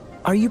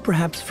 Are you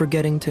perhaps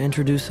forgetting to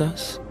introduce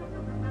us?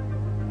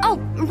 Oh,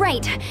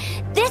 right.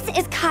 This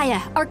is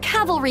Kaya, our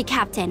cavalry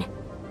captain.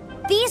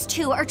 These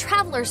two are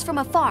travelers from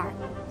afar.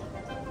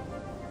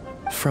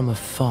 From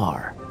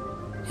afar?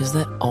 Is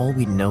that all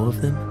we know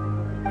of them?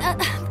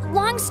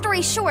 Long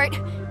story short...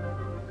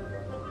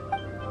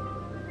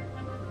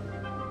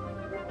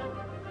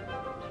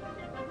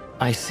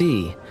 I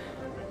see.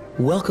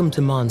 Welcome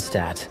to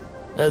Mondstadt.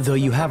 Though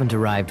you haven't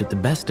arrived at the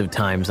best of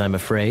times, I'm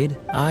afraid.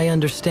 I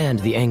understand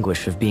the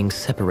anguish of being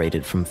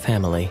separated from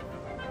family.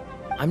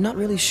 I'm not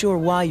really sure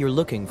why you're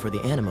looking for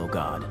the Animo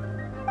God.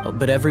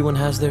 But everyone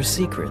has their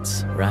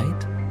secrets,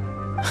 right?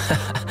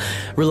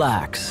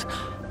 Relax.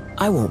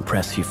 I won't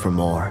press you for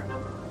more.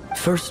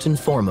 First and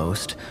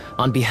foremost,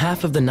 on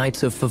behalf of the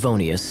Knights of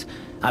Favonius,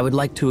 I would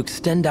like to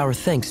extend our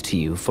thanks to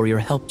you for your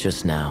help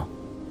just now.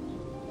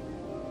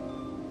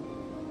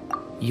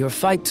 Your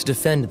fight to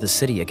defend the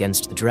city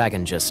against the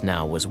dragon just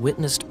now was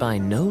witnessed by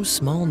no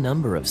small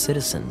number of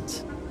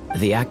citizens.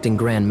 The acting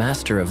Grand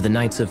Master of the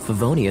Knights of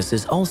Favonius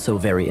is also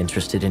very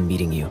interested in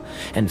meeting you,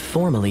 and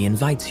formally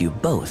invites you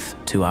both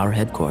to our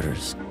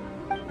headquarters.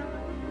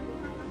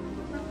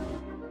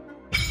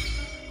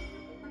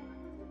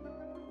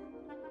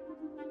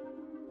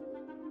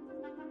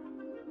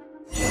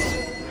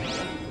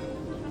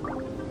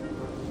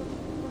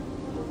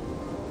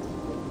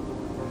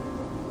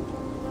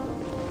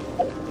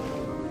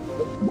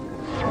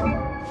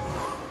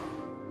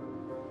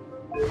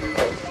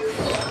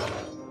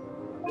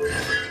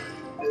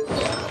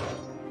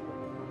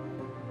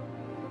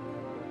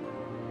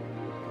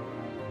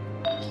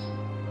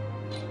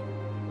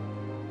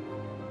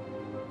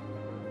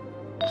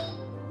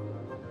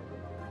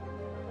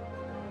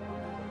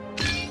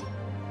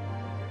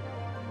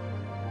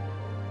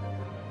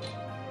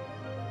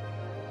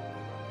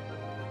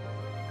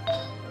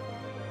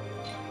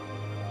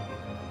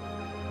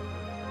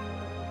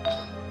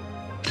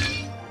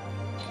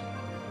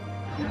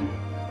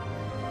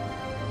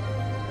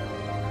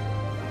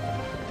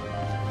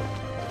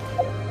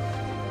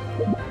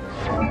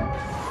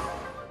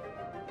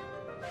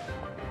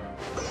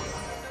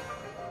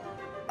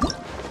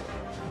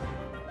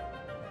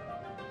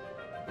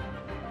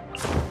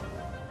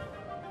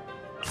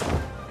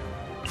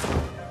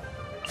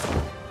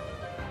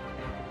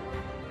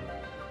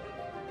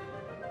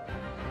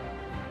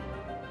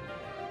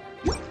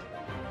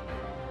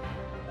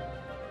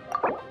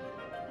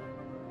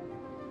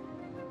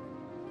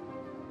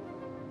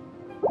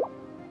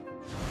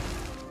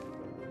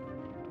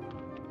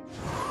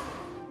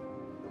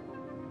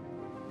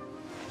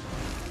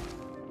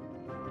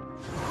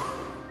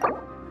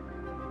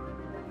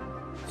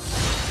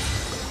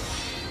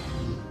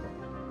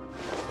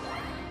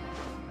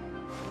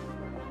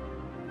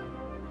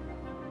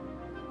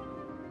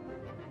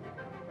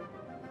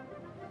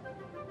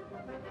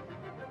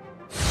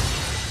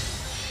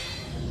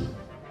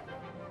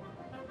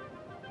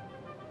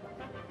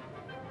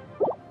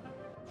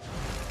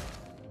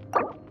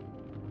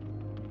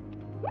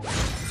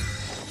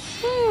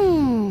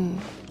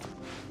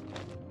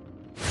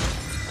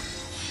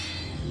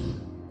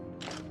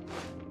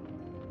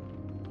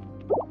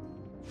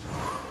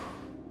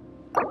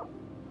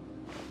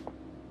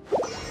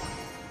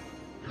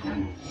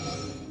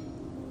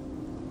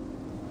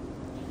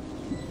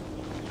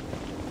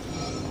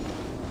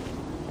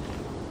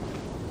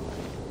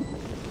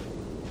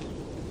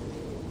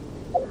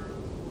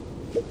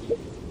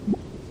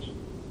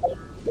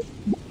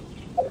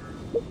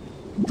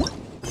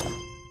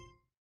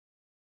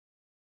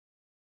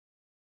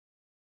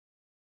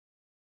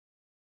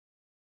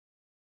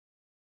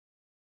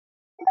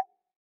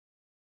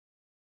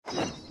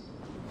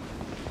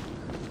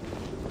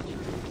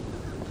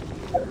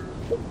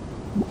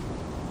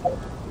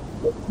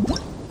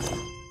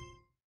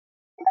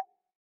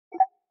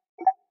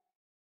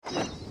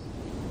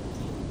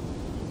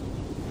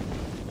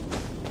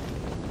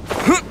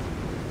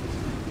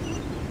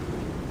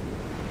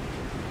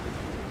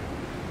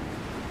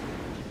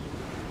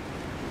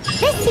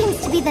 This seems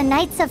to be the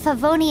Knights of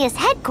Favonius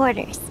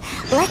headquarters.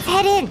 Let's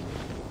head in.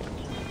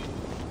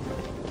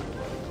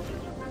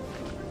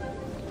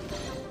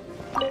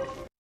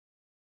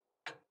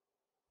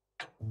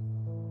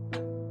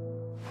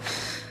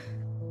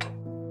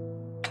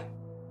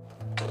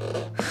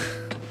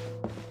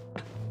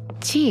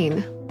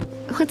 Jean,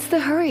 what's the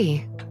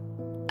hurry?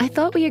 I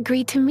thought we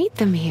agreed to meet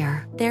them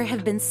here. There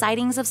have been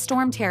sightings of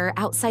storm terror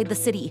outside the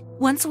city.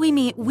 Once we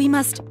meet, we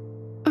must...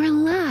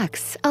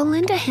 Relax. I'll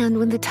lend a hand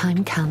when the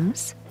time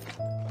comes.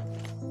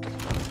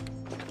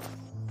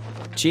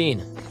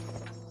 Jean,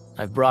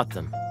 I've brought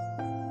them.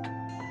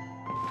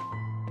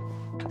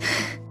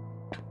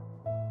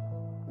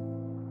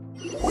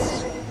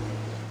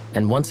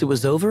 And once it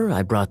was over,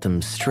 I brought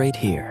them straight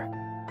here.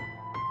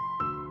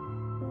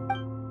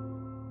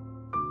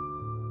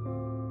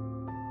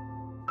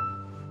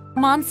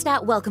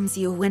 Mondstadt welcomes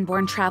you,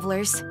 Windborn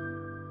travelers.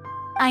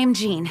 I am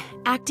Jean,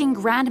 acting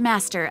Grand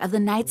Master of the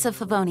Knights of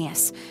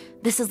Favonius.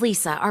 This is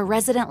Lisa, our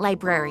resident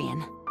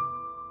librarian.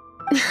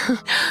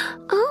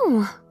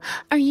 Oh,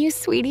 are you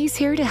sweeties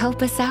here to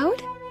help us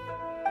out?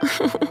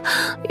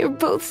 You're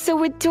both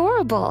so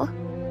adorable.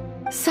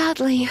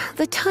 Sadly,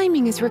 the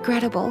timing is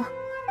regrettable.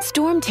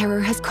 Storm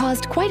terror has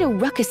caused quite a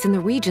ruckus in the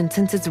region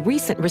since its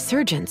recent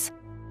resurgence.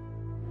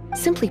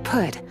 Simply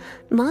put,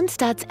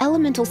 Mondstadt's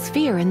elemental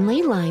sphere and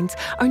ley lines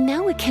are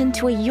now akin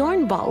to a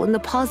yarn ball in the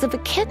paws of a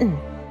kitten.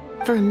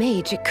 For a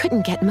mage, it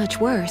couldn't get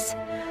much worse.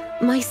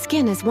 My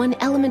skin is one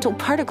elemental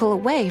particle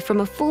away from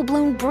a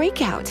full-blown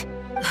breakout.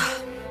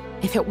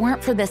 If it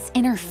weren't for this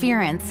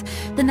interference,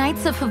 the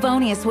Knights of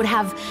Favonius would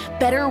have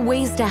better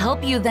ways to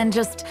help you than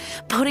just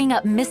putting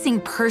up missing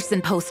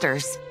person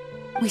posters.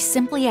 We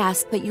simply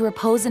ask that you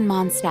repose in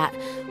Mondstadt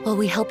while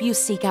we help you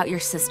seek out your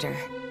sister.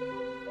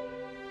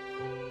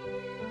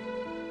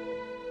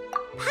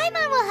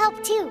 Paimon will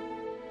help too.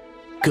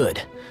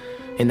 Good.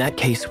 In that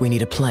case, we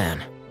need a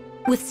plan.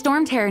 With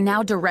Storm Terror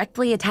now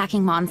directly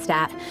attacking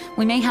Mondstadt,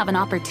 we may have an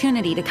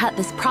opportunity to cut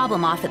this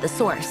problem off at the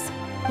source.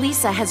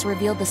 Lisa has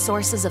revealed the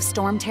sources of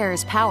Storm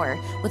Terror's power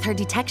with her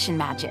detection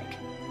magic.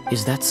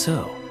 Is that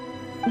so?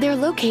 They're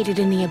located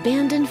in the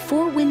abandoned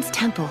Four Winds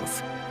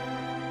temples.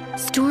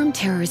 Storm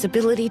Terror's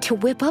ability to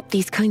whip up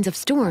these kinds of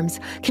storms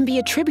can be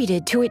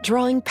attributed to it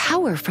drawing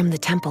power from the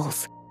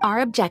temples. Our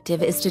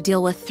objective is to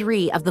deal with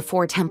 3 of the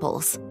 4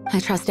 temples.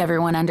 I trust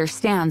everyone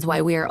understands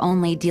why we are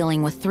only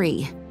dealing with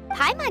 3.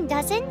 Paimon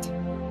doesn't.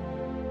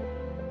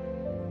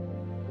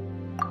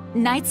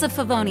 Knights of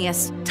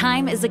Favonius,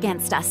 time is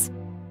against us.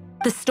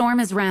 The storm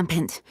is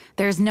rampant.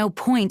 There's no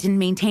point in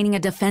maintaining a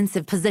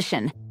defensive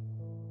position.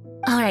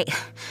 All right,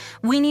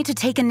 we need to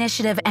take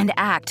initiative and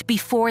act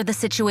before the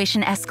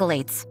situation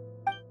escalates.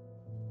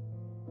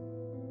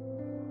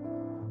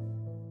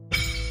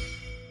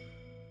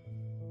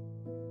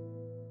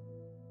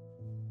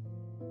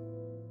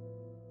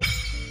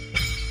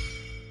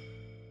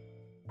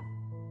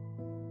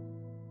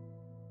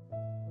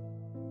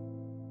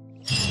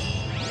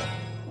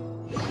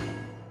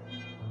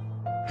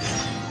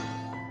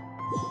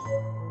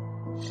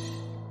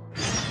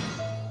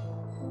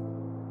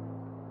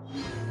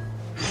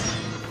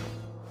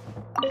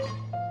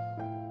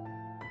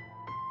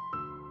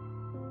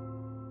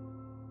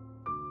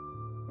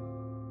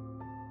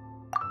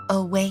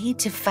 A way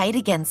to fight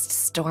against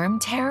storm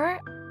terror?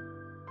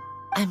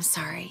 I'm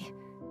sorry,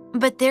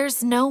 but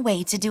there's no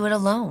way to do it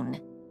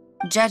alone.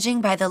 Judging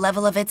by the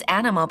level of its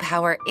animal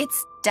power,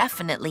 it's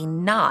definitely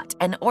not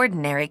an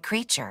ordinary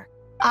creature.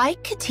 I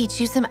could teach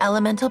you some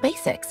elemental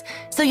basics,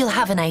 so you'll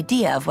have an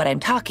idea of what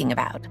I'm talking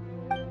about.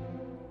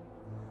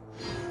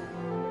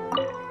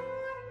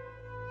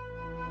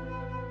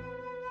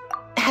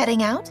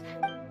 Heading out?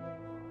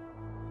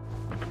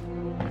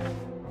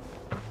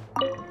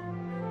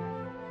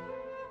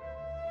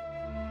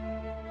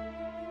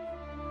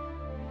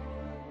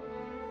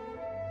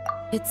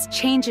 Its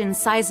change in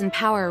size and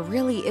power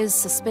really is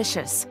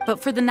suspicious. But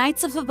for the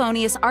Knights of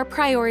Favonius, our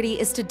priority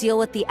is to deal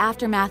with the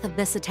aftermath of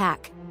this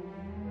attack.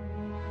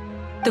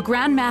 The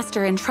Grand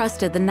Master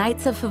entrusted the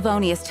Knights of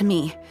Favonius to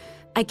me.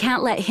 I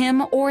can't let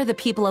him or the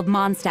people of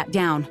Mondstadt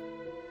down.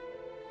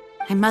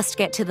 I must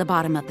get to the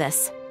bottom of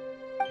this.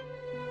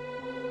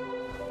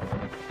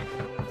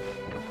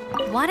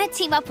 Want to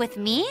team up with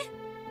me?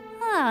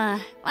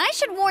 I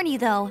should warn you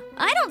though,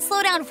 I don't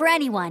slow down for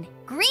anyone,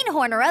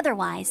 greenhorn or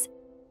otherwise.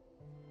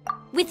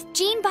 With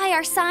Jean by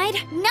our side,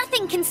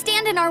 nothing can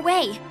stand in our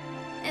way.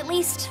 At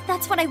least,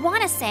 that's what I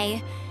want to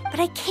say,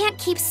 but I can't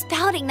keep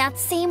spouting that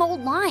same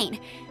old line.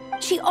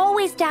 She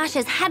always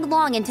dashes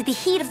headlong into the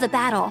heat of the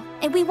battle,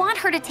 and we want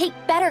her to take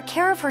better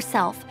care of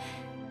herself.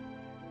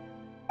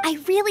 I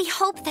really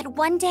hope that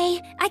one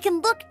day I can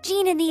look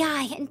Jean in the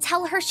eye and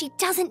tell her she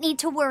doesn't need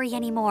to worry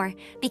anymore,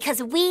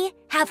 because we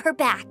have her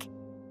back.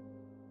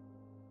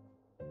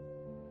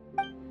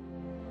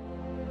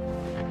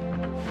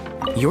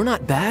 You're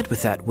not bad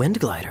with that wind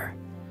glider.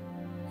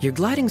 Your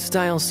gliding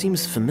style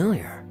seems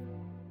familiar.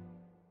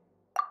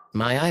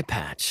 My eye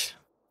patch.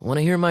 Want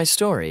to hear my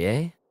story,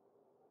 eh?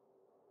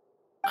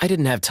 I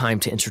didn't have time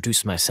to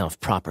introduce myself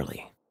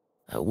properly.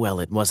 Well,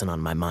 it wasn't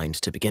on my mind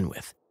to begin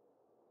with.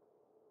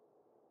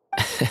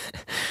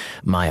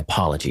 My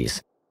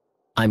apologies.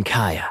 I'm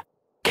Kaya,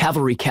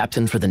 cavalry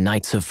captain for the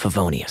Knights of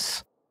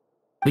Favonius.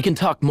 We can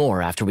talk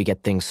more after we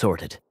get things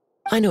sorted.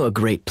 I know a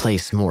great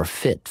place more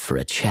fit for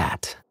a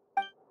chat.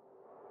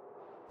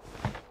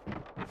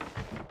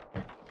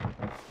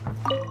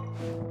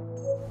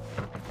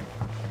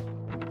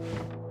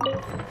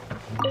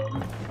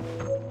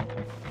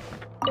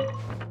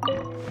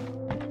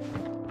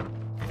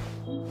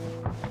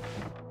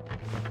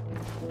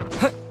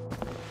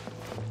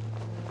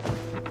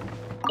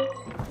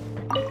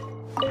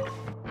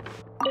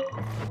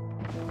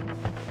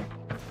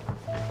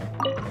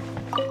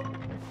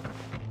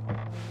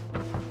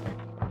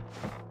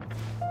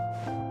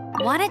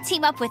 Want to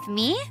team up with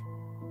me?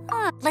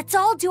 Let's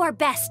all do our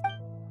best.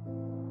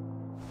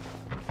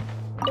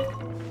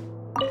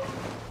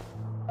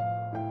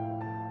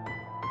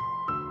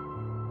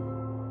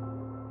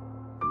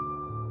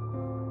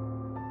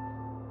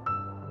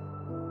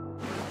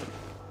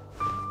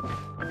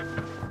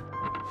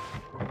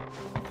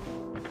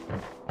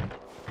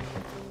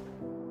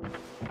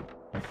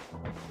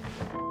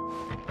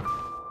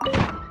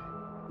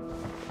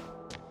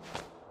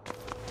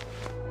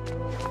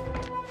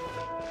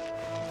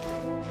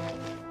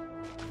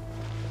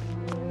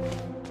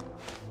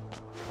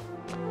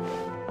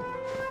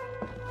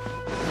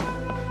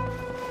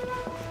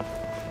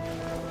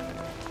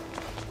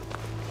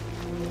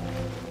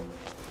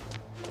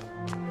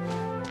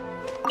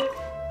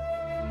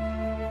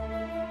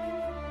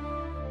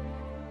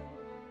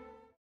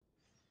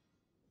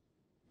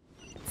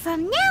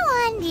 From now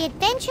on, the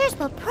adventures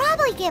will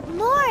probably get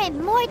more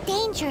and more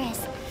dangerous.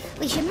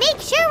 We should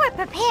make sure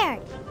we're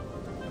prepared.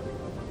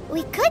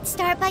 We could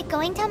start by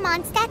going to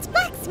Mondstadt's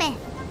blacksmith.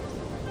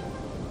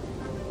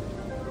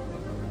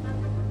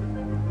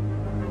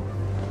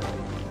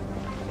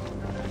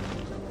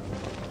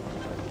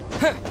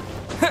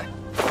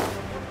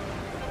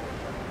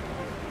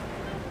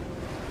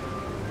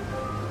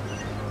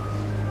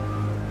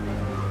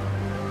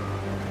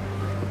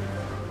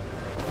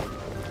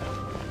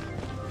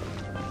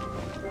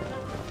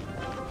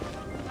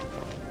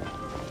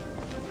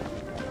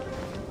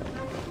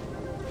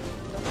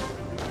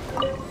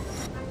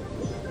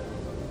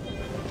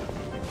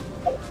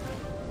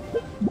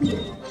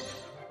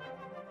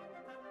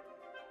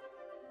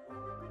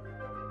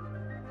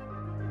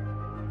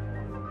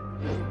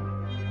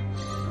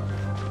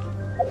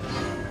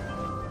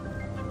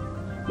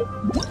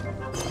 What?